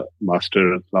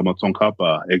Master Lama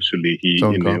Tsongkhapa, actually,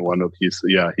 in one of his,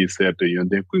 he said,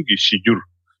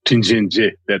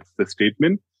 that's the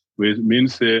statement, which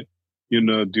means,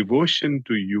 devotion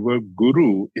to your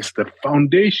guru is the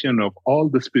foundation of all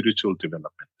the spiritual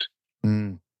development.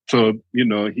 So,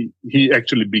 he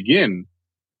actually began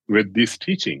with this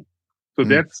teaching. So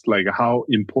that's like how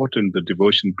important the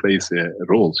devotion plays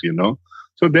roles,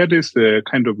 So that is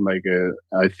kind of like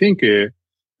I think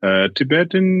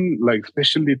Tibetan, like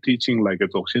especially teaching like a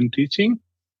Dzogchen teaching,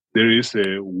 there is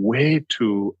a way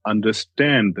to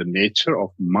understand the nature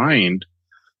of mind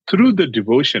through the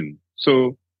devotion.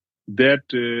 So that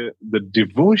the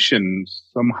devotion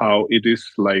somehow it is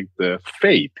like the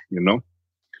faith,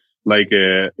 Like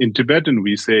in Tibetan,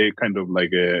 we say kind of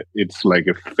like it's like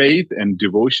a faith and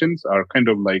devotions are kind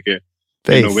of like a,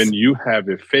 faith. When you have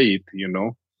a faith,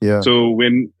 Yeah. So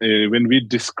when we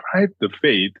describe the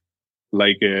faith,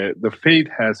 like the faith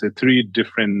has a three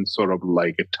different sort of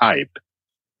like a type,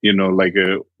 like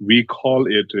we call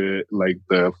it like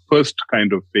the first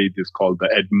kind of faith is called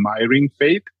the admiring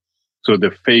faith. So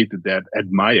the faith that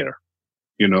admire,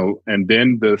 and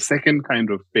then the second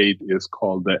kind of faith is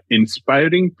called the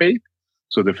inspiring faith.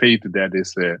 So the faith that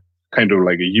is kind of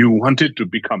like you wanted to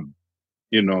become,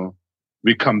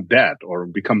 become that or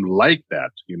become like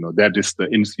that, that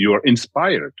is you are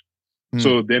inspired.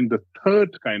 So then the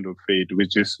third kind of faith,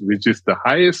 which is the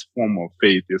highest form of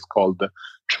faith, is called the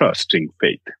trusting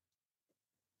faith.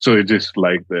 So it is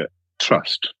like the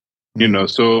trust,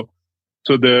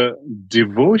 so the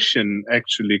devotion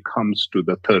actually comes to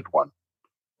the third one,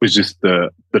 which is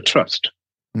the trust.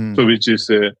 So which is,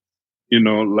 so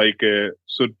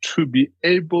to be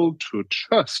able to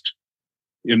trust,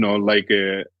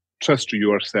 trust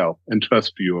yourself and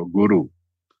trust your guru,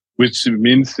 which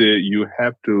means you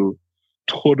have to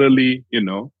totally,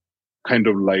 kind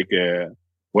of like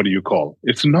what do you call?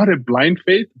 It's not a blind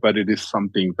faith, but it is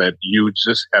something that you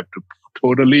just have to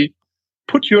totally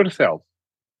put yourself,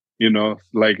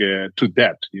 like to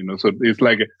that, so it's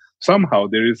like somehow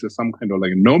there is some kind of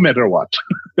like no matter what,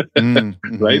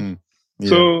 right? Yeah.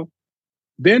 So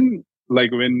then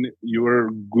like when your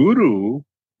guru,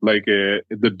 like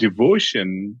the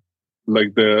devotion,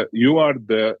 like you are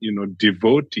the,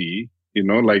 devotee,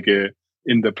 like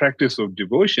in the practice of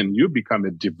devotion, you become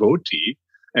a devotee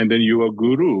and then your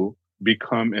guru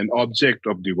become an object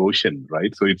of devotion,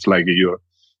 right? So it's like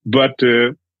but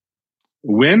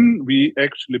when we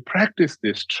actually practice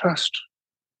this trust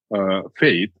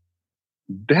faith,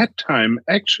 that time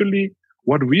actually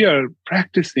what we are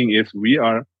practicing is we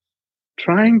are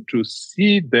trying to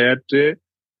see that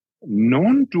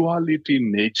non-duality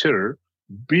nature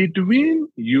between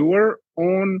your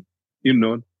own,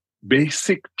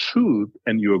 basic truth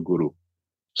and your guru.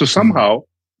 So somehow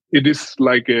it is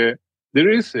like there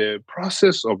is a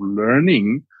process of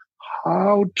learning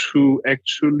how to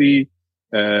actually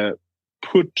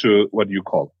put what you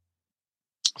call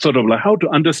sort of like how to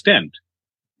understand,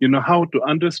 how to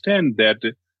understand that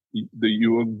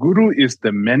your guru is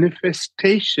the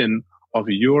manifestation of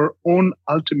your own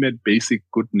ultimate basic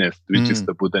goodness, which is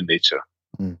the Buddha nature.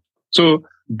 So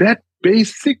that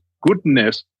basic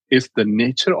goodness is the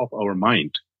nature of our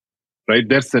mind, right?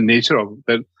 That's the nature of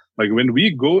that. Like when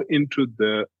we go into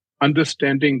the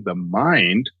understanding the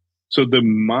mind, so the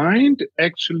mind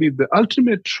actually, the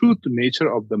ultimate truth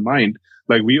nature of the mind,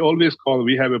 like we always call,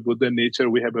 we have a Buddha nature,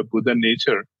 we have a Buddha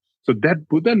nature. So that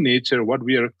Buddha nature, what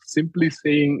we are simply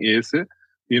saying is,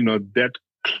 that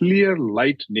clear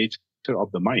light nature of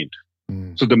the mind.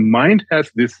 So the mind has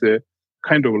this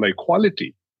kind of like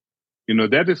quality.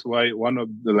 That is why one of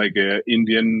the like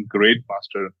Indian great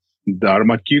master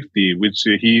Dharma Kirti, which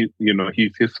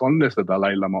his Holiness the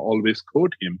Dalai Lama always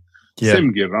quote him. Yeah.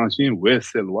 Sem ge rangshin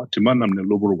weselwa timanamne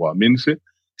loburwa means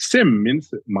sem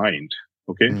means mind.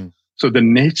 Okay, so the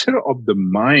nature of the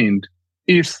mind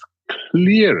is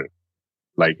clear,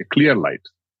 like a clear light.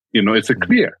 It's a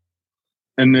clear.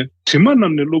 And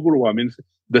timanamne loburwa means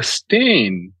the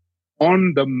stain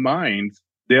on the mind.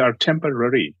 They are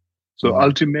temporary. So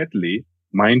ultimately,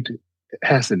 mind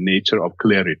has a nature of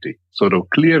clarity, sort of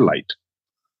clear light.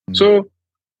 So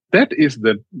that is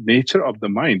the nature of the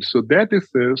mind. So that is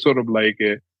sort of like,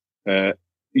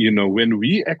 when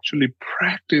we actually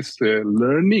practice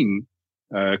learning,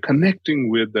 connecting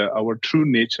with our true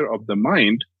nature of the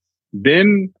mind,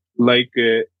 then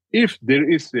if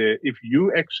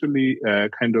you actually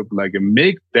kind of like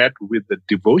make that with the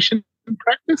devotion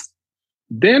practice,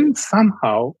 then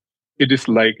somehow it is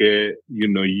like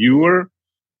you are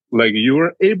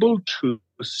able to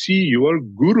see your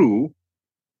guru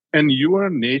and your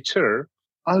nature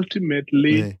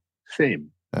ultimately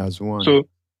same as one. So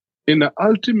in an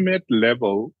ultimate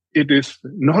level, it is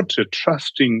not a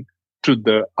trusting to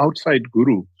the outside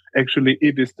guru. Actually,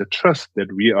 it is the trust that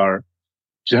we are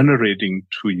generating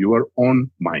to your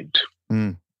own mind.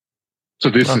 So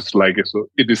this is like, so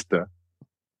it is the,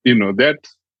 that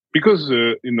because,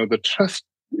 the trust,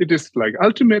 it is like,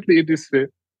 ultimately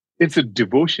it's a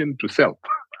devotion to self.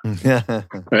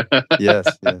 Yes.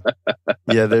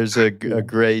 Yeah, there's a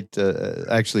great,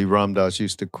 actually Ram Dass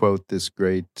used to quote this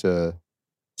great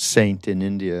saint in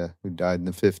India who died in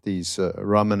the 50s,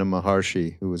 Ramana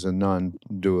Maharshi, who was a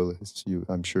non-dualist.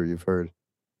 I'm sure you've heard.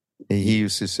 He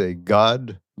used to say,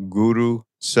 God, Guru,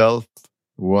 Self,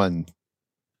 One.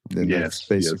 And that's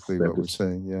basically what we're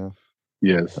saying, yeah.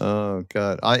 Yes. Oh,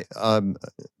 God.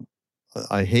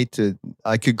 I hate to,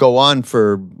 I could go on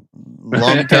for a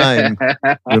long time,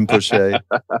 Rinpoche.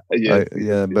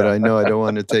 But I know I don't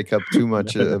want to take up too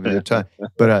much of your time.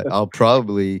 But I'll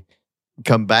probably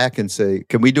come back and say,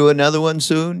 can we do another one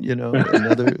soon?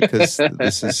 Because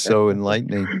this is so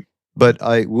enlightening. But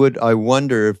I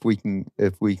wonder if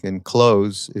we can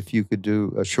close, if you could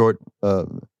do a short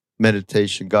guided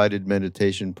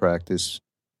meditation practice,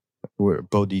 where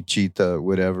bodhicitta,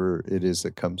 whatever it is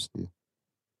that comes to you.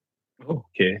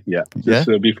 Okay, yeah. Just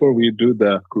before we do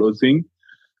the closing,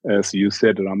 as you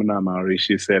said, Ramana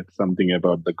Maharishi said something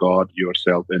about the God,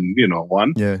 yourself, and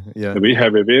one. Yeah. We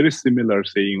have a very similar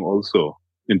saying also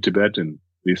in Tibetan.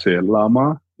 We say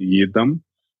Lama Yidam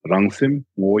Rangsim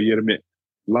Moyerme.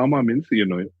 Lama means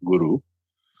guru.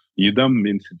 Yidam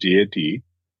means deity.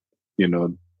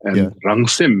 And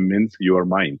Rangsim means your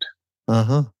mind.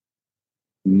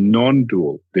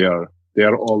 Non-dual. They are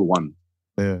all one.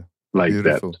 Yeah. Like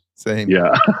beautiful. That. Same.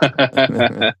 Yeah.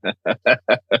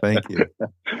 Thank you.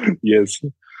 Yes.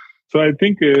 So I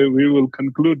think we will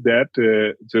conclude that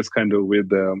just kind of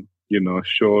with,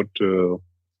 short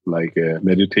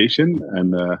meditation.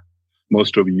 And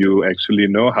most of you actually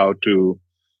know how to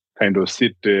kind of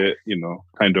sit,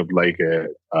 kind of like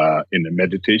in a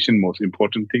meditation. Most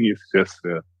important thing is just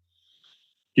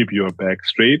keep your back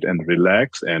straight and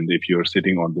relax. And if you're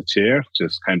sitting on the chair,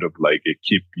 just kind of like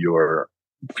keep your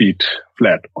feet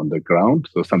flat on the ground.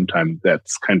 So sometimes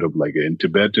that's kind of like in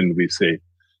Tibetan, we say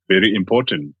very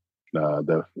important.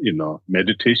 The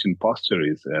meditation posture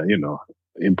is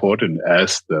important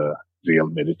as the real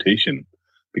meditation,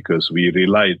 because we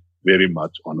rely very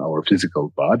much on our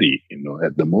physical body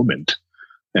at the moment,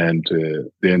 and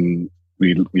then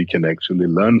we can actually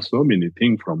learn so many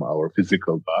things from our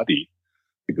physical body,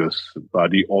 because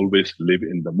body always live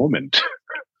in the moment.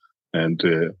 And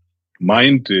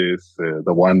mind is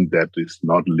the one that is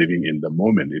not living in the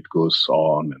moment. It goes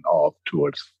on and off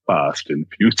towards past and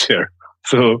future.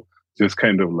 So just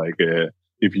kind of like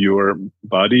if your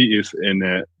body is in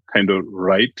a kind of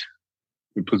right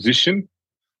position,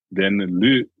 then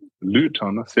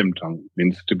lutana simtang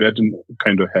means Tibetan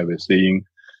kind of have a saying,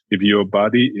 if your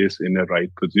body is in a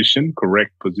right position,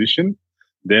 correct position,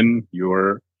 then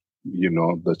your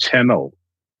channel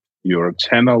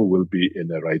will be in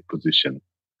the right position.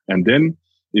 And then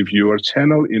if your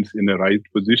channel is in the right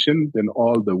position, then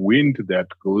all the wind that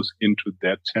goes into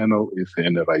that channel is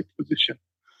in the right position.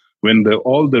 When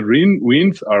all the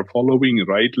winds are following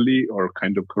rightly or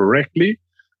kind of correctly,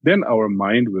 then our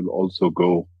mind will also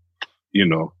go,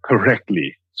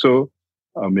 correctly. So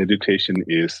meditation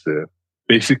is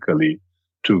basically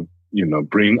to,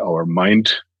 bring our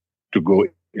mind to go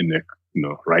in a,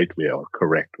 right way or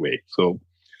correct way. So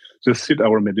just sit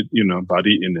our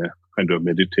body in a kind of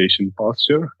meditation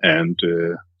posture and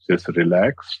just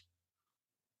relax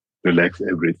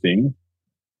everything,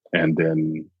 and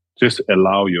then Just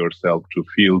allow yourself to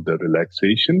feel the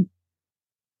relaxation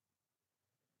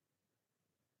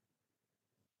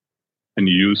and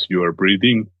use your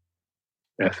breathing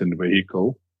as a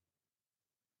vehicle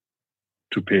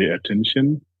to pay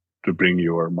attention, to bring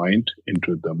your mind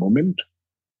into the moment.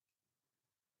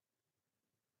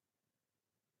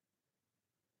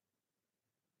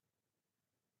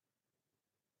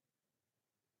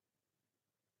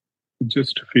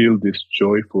 Just feel this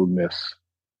joyfulness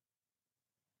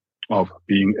of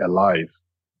being alive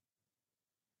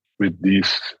with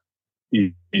this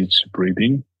each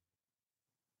breathing.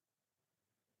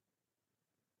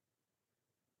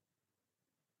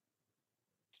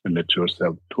 And let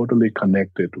yourself totally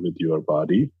connected with your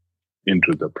body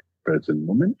into the present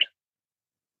moment.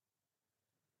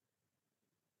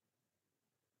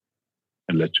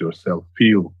 And let yourself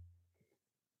feel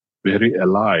very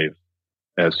alive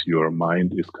as your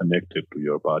mind is connected to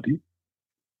your body.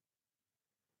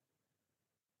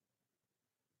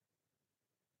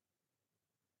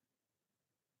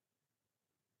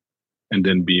 And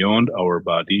then beyond our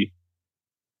body,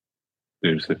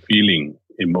 there's a feeling,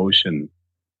 emotion.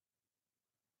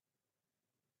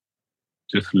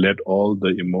 Just let all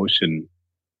the emotion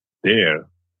there.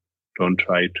 Don't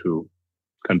try to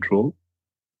control.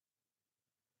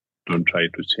 Don't try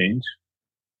to change.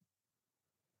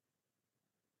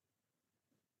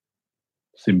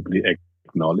 Simply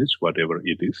acknowledge whatever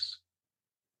it is.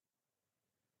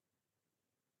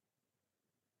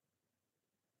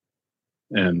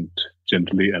 And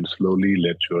gently and slowly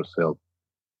let yourself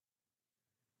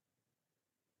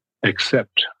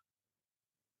accept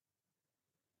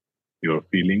your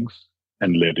feelings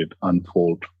and let it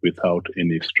unfold without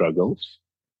any struggles.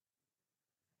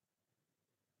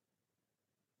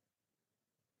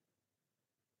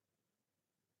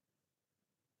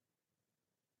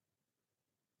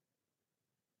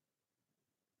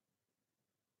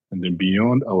 And then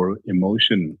beyond our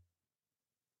emotion,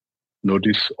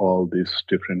 notice all these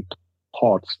different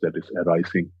thoughts that is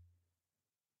arising.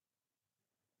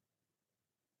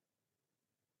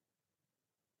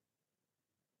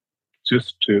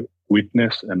 Just to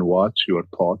witness and watch your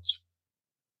thoughts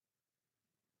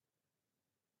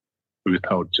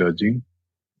without judging,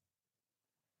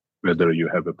 whether you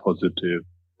have a positive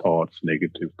thoughts,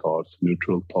 negative thoughts,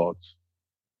 neutral thoughts.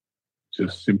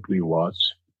 Just simply watch.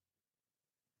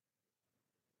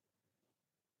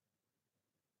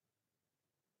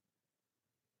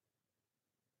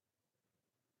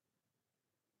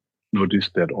 Notice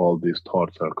that all these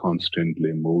thoughts are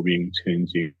constantly moving,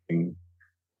 changing.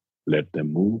 Let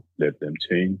them move, let them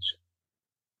change.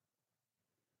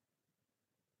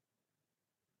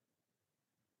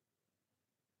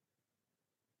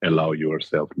 Allow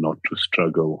yourself not to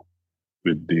struggle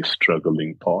with these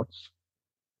struggling thoughts.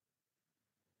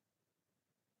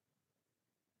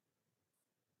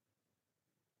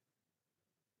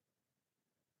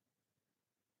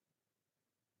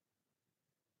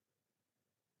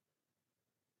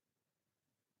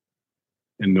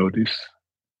 And notice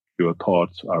your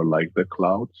thoughts are like the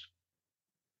clouds.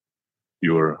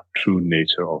 Your true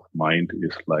nature of mind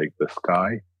is like the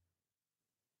sky.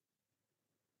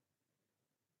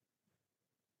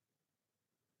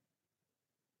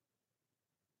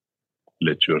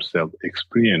 Let yourself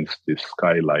experience this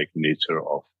sky-like nature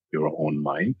of your own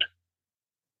mind.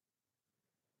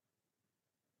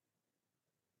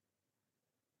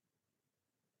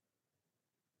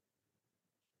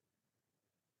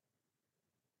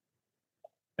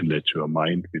 And let your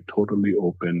mind be totally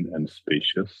open and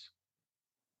spacious.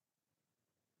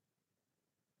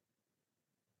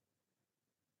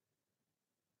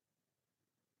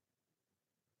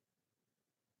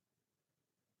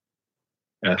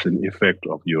 As an effect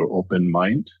of your open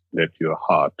mind, let your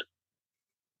heart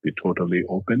be totally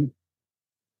open.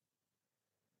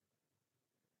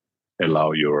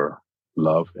 Allow your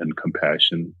love and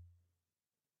compassion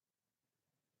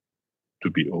to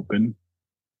be open.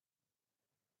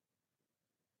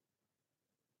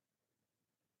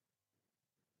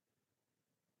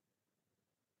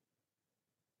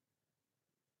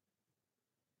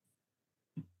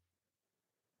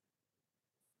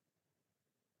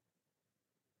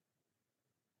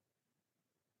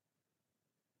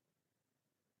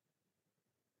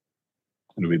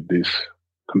 And with this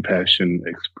compassion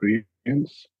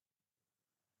experience,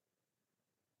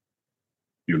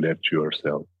 you let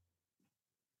yourself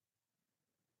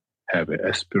have an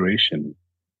aspiration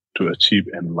to achieve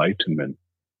enlightenment,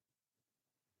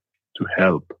 to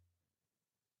help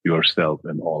yourself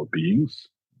and all beings.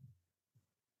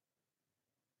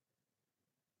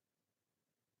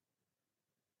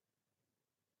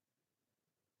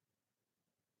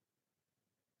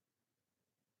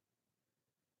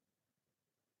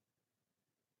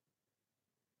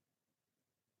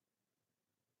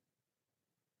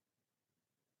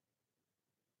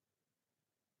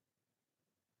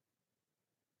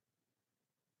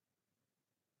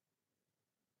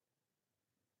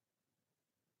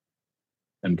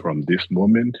 And from this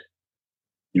moment,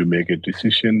 you make a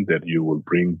decision that you will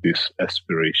bring this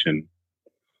aspiration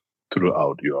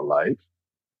throughout your life.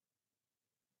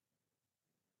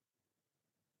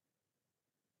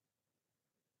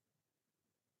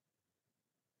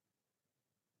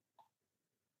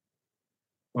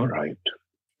 All right.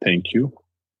 Thank you.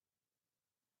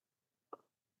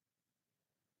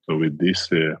 So with this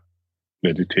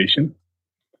meditation,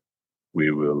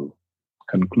 we will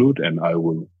conclude, and I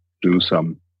will do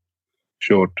some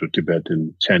short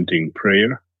Tibetan chanting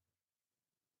prayer.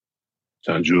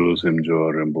 ZaChoeje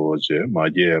Rinpoche,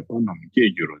 Maje Panam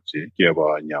Gejuroche,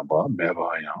 Geba Nyamba,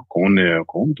 Mevaya, Kone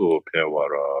Kondo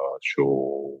Pewara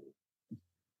Show.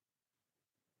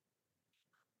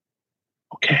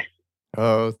 Okay.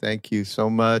 Oh, thank you so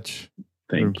much.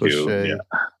 Thank Rinpoche. you. Yeah.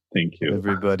 Thank you.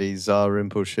 Everybody, ZaChoeje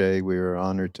Rinpoche, we are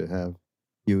honored to have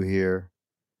you here.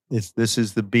 This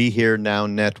is the Be Here Now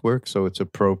network, so it's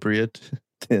appropriate.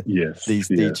 Yes. These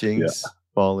teachings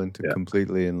fall into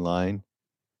completely in line.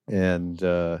 And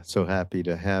so happy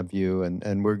to have you.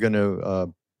 And we're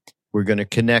gonna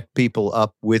connect people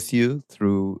up with you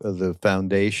through the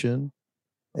foundation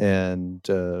and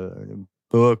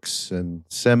books and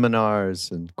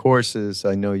seminars and courses.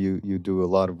 I know you do a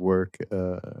lot of work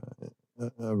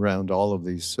around all of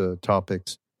these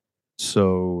topics.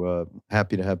 So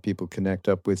happy to have people connect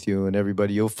up with you and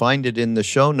everybody. You'll find it in the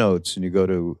show notes, and you go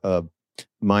to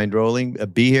Mindrolling,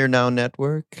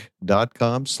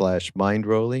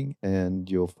 BeHereNowNetwork.com/Mindrolling, and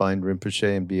you'll find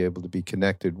Rinpoche and be able to be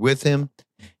connected with him.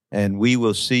 And we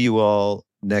will see you all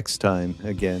next time.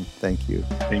 Again, thank you.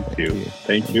 Thank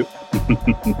you.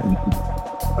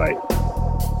 Bye.